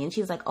dating, and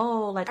she was like,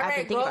 I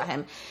can think about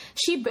him.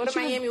 Go to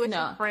Miami with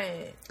your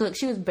friend. Look,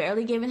 she was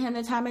barely giving him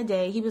the time of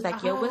day. He was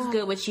like, yo, what's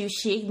good with you?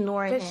 She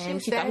ignored him.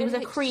 She thought he was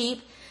a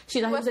creep.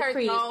 She thought he was a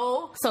creep.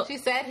 No, so she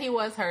said he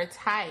was her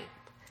type.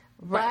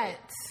 Right.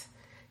 But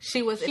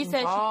she said she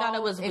thought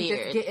it was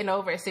weird. Just getting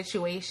over a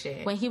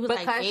situation. When he was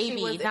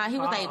baby. He was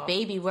like,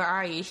 baby, where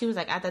are you? She was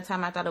like, at the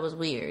time, I thought it was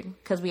weird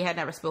because we had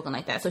never spoken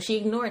like that. So she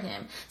ignored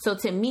him. So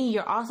to me,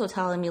 you're also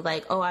telling me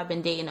I've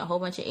been dating a whole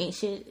bunch of ain't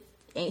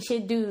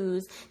shit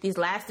dudes these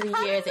last 3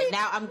 years, and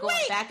now I'm going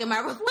back in my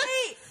relationship.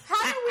 Wait,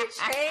 how did we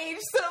change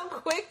so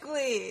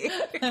quickly?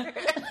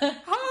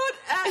 Hold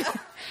up.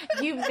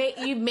 You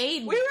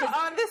made. We were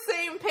on the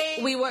same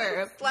page. We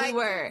were.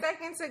 2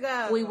 seconds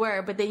ago. We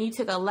were, but then you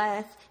took a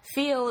left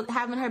field,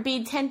 having her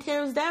be 10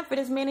 tiers down for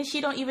this man, and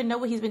she don't even know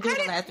what he's been doing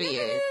the last 3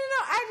 years.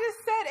 No. I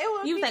just said it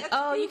was. You was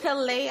like, you can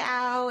lay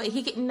out.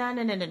 He could no.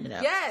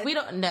 Yes, we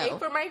don't know. pay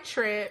for my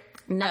trip.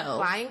 No. I'm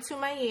flying to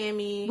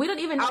Miami. We don't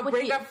even know. I'll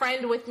bring a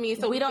friend with me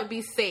so we can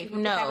be safe. We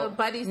can have a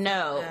buddy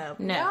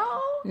system.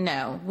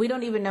 No. We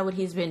don't even know what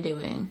he's been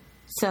doing.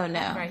 So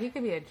no. Right, he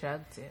could be a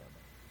drug dealer.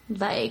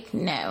 Like,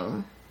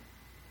 no.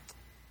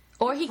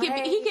 Or he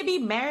could be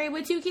married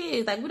with 2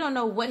 kids. Like, we don't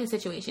know what his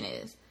situation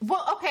is.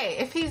 Well, okay,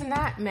 if he's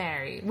not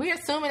married, we're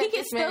assuming he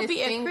can still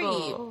be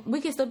single. A creep.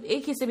 It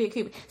can still be a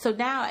creep. So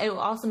now it will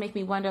also make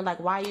me wonder, like,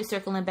 why are you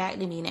circling back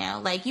to me now?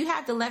 Like, you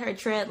have to let her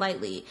tread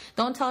lightly.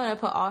 Don't tell her to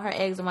put all her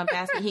eggs in one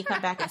basket. He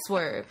come back and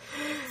swerve.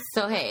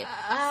 So hey,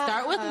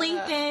 start with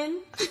LinkedIn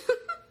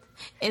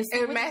and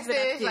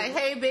message like,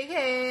 "Hey, big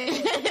head,"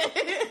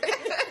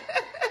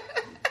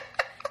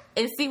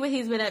 and see what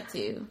he's been up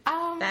to.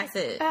 That's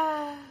it.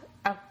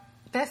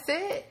 That's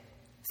it.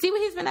 See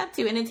what he's been up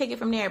to, and then take it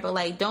from there. But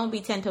like, don't be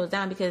 10 toes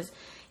down because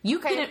she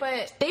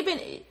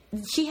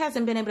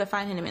hasn't been able to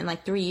find him in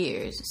like 3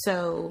 years.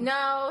 So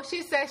no,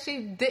 she said she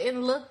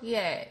didn't look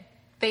yet.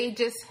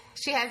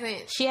 She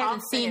hasn't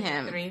seen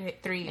him in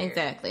 3 years.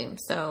 Exactly.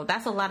 So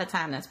that's a lot of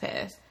time that's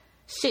passed.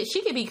 Shit,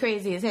 she could be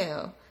crazy as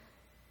hell.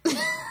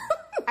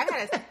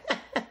 I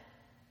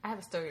have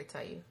a story to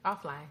tell you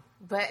offline,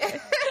 but.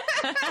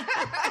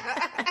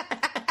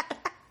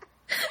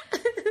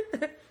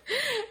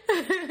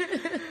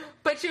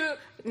 But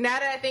now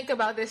that I think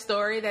about this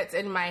story that's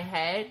in my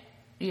head,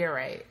 you're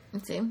right.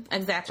 See,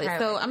 exactly.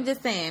 So I'm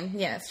just saying,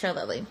 yes,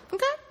 Charlotte.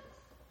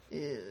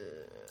 Okay.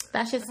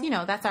 That's just,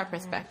 that's our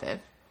perspective.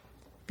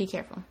 Be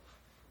careful.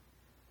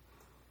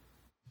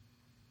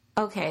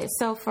 Okay,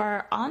 so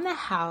for On the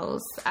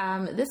House,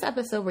 this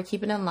episode we're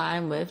keeping in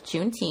line with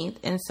Juneteenth,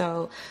 and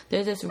so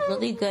there's this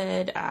really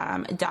good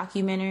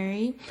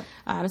documentary.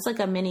 It's like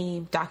a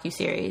mini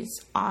docuseries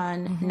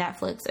on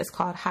Netflix. It's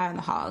called High on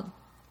the Hog.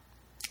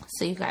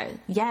 So you guys,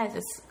 yes,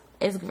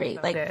 it's great.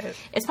 So like good.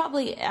 It's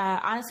probably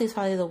honestly, it's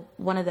probably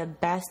one of the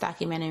best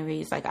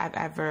documentaries like I've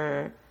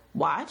ever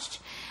watched.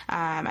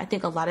 I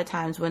think a lot of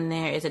times when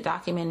there is a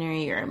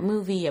documentary or a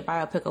movie, a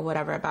biopic or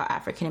whatever about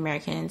African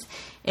Americans,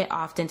 it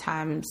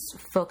oftentimes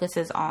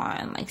focuses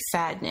on like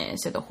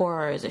sadness or the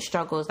horrors or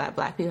struggles that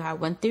Black people have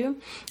went through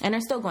and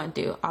are still going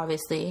through,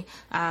 obviously.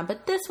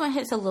 But this one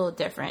hits a little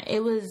different.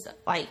 It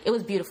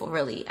was beautiful,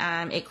 really.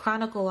 It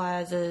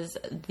chronicles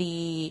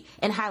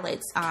and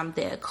highlights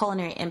the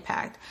culinary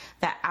impact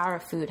that our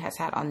food has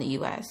had on the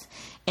U.S.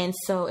 And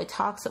so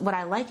what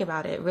I like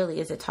about it really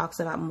is it talks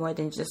about more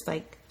than just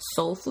like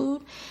soul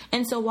food.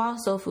 And so while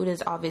soul food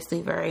is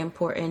obviously very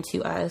important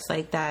to us,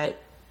 like that,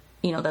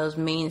 those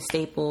main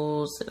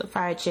staples, the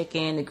fried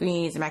chicken, the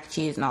greens, the mac and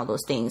cheese and all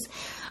those things,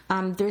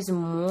 there's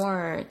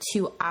more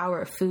to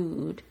our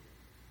food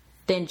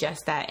than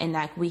just that. And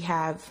like we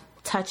have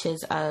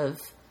touches of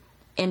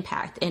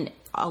impact in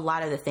a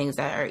lot of the things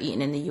that are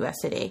eaten in the U.S.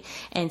 today.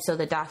 And so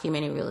the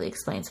documentary really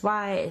explains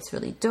why. It's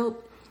really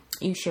dope.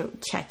 You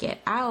should check it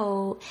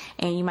out,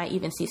 and you might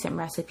even see some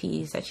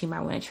recipes that you might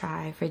want to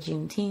try for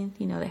Juneteenth.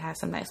 They have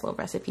some nice little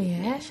recipes.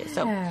 Yeah.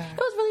 So it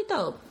was really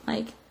dope.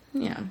 Like,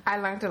 yeah. I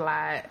learned a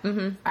lot.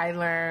 Mm-hmm. I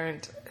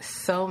learned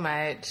so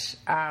much.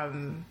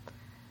 And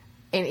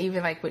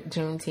even like with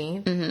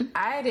Juneteenth,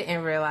 I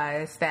didn't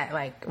realize that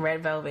like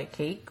red velvet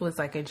cake was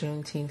like a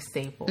Juneteenth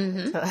staple.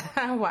 So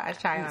I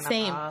watched High on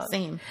the Hog.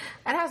 Same.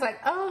 And I was like,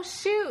 oh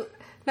shoot.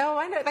 No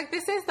wonder, like,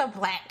 this is the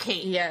black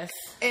cake. Yes.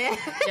 Yes.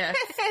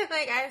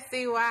 Like, I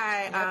see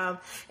why.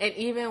 Yep. And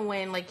even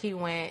when, like, he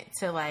went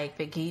to, like,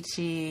 the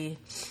Geechee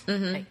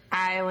like,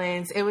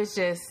 Islands, it was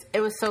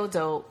so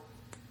dope.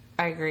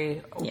 I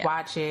agree. Yeah.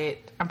 Watch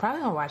it. I'm probably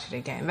going to watch it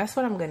again. That's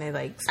what I'm going to,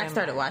 like, I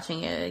started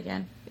watching it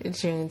again.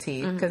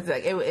 Juneteenth, because,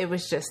 like, it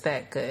was just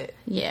that good.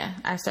 Yeah,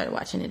 I started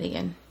watching it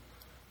again.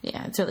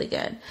 Yeah, it's really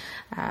good.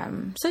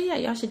 So, yeah,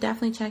 y'all should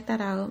definitely check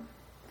that out.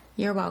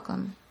 You're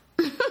welcome.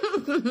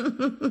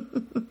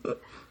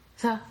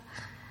 So,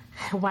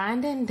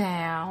 winding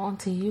down,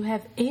 do you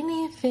have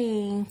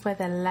anything for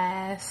the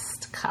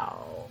last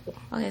call?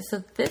 Okay,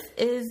 so this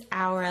is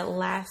our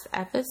last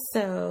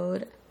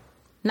episode.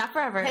 Not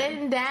forever.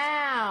 Heading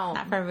down.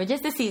 Not forever,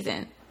 just the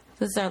season.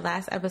 This is our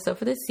last episode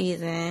for the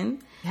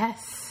season.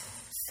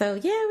 Yes. So,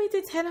 yeah, we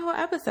did 10 whole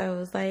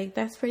episodes. Like,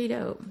 that's pretty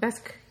dope.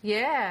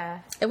 Yeah.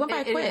 It went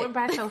by quick. It went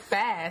by so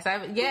fast.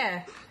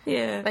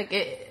 Yeah. Like,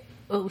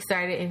 we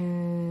started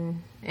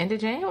in end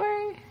of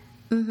January,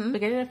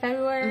 beginning of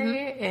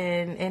February,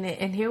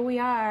 and here we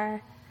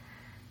are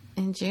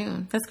in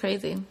June. That's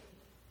crazy.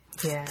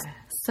 Yeah.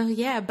 So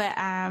yeah, but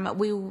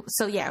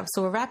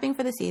so we're wrapping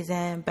for the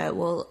season, but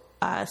we'll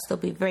still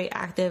be very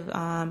active.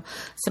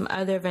 Some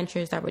other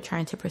ventures that we're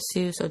trying to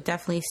pursue. So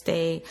definitely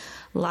stay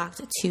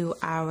locked to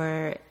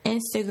our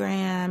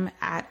Instagram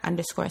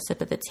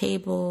 @_sip at the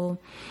table.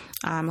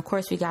 Of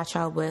course, we got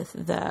y'all with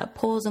the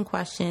polls and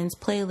questions,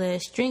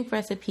 playlists, drink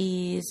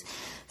recipes,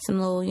 some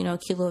little,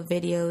 cute little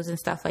videos and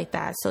stuff like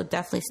that. So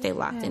definitely stay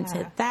locked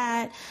into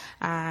that.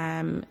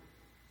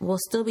 We'll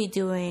still be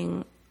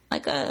doing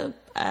like a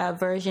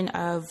version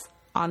of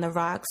On the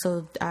Rock.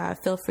 So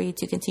feel free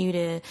to continue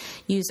to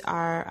use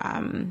our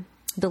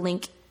the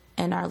link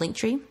in our link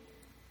tree.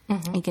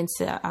 You can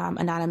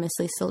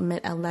anonymously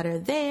submit a letter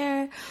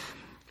there.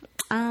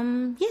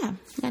 Yeah.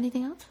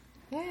 Anything else?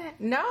 Yeah,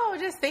 no,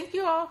 just thank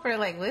you all for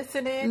like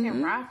listening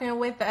and rocking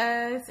with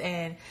us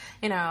and,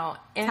 you know,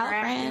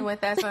 interacting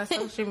with us on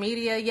social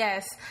media.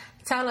 Yes.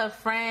 Tell a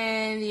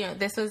friend, you know,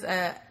 this was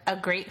a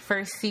great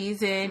first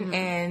season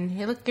and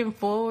you're looking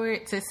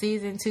forward to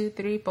season 2,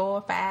 3,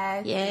 4,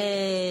 5.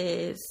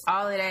 Yes.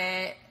 All of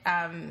that.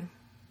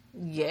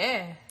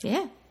 Yeah.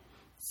 Yeah.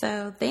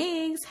 So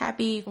thanks.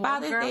 Happy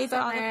Father's Day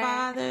to all the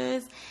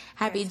fathers.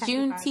 Happy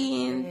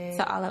Juneteenth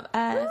to all of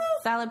us. Woo!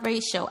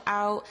 Celebrate, show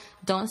out.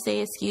 Don't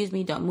say excuse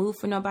me. Don't move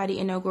for nobody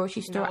in no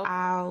grocery store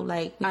aisle.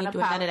 Like, we ain't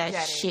doing none of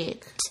that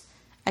shit.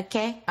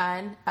 Okay?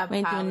 We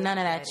ain't doing none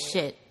of that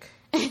shit.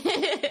 All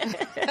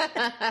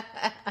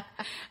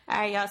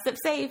right, y'all. Sip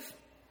safe.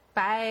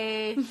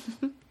 Bye.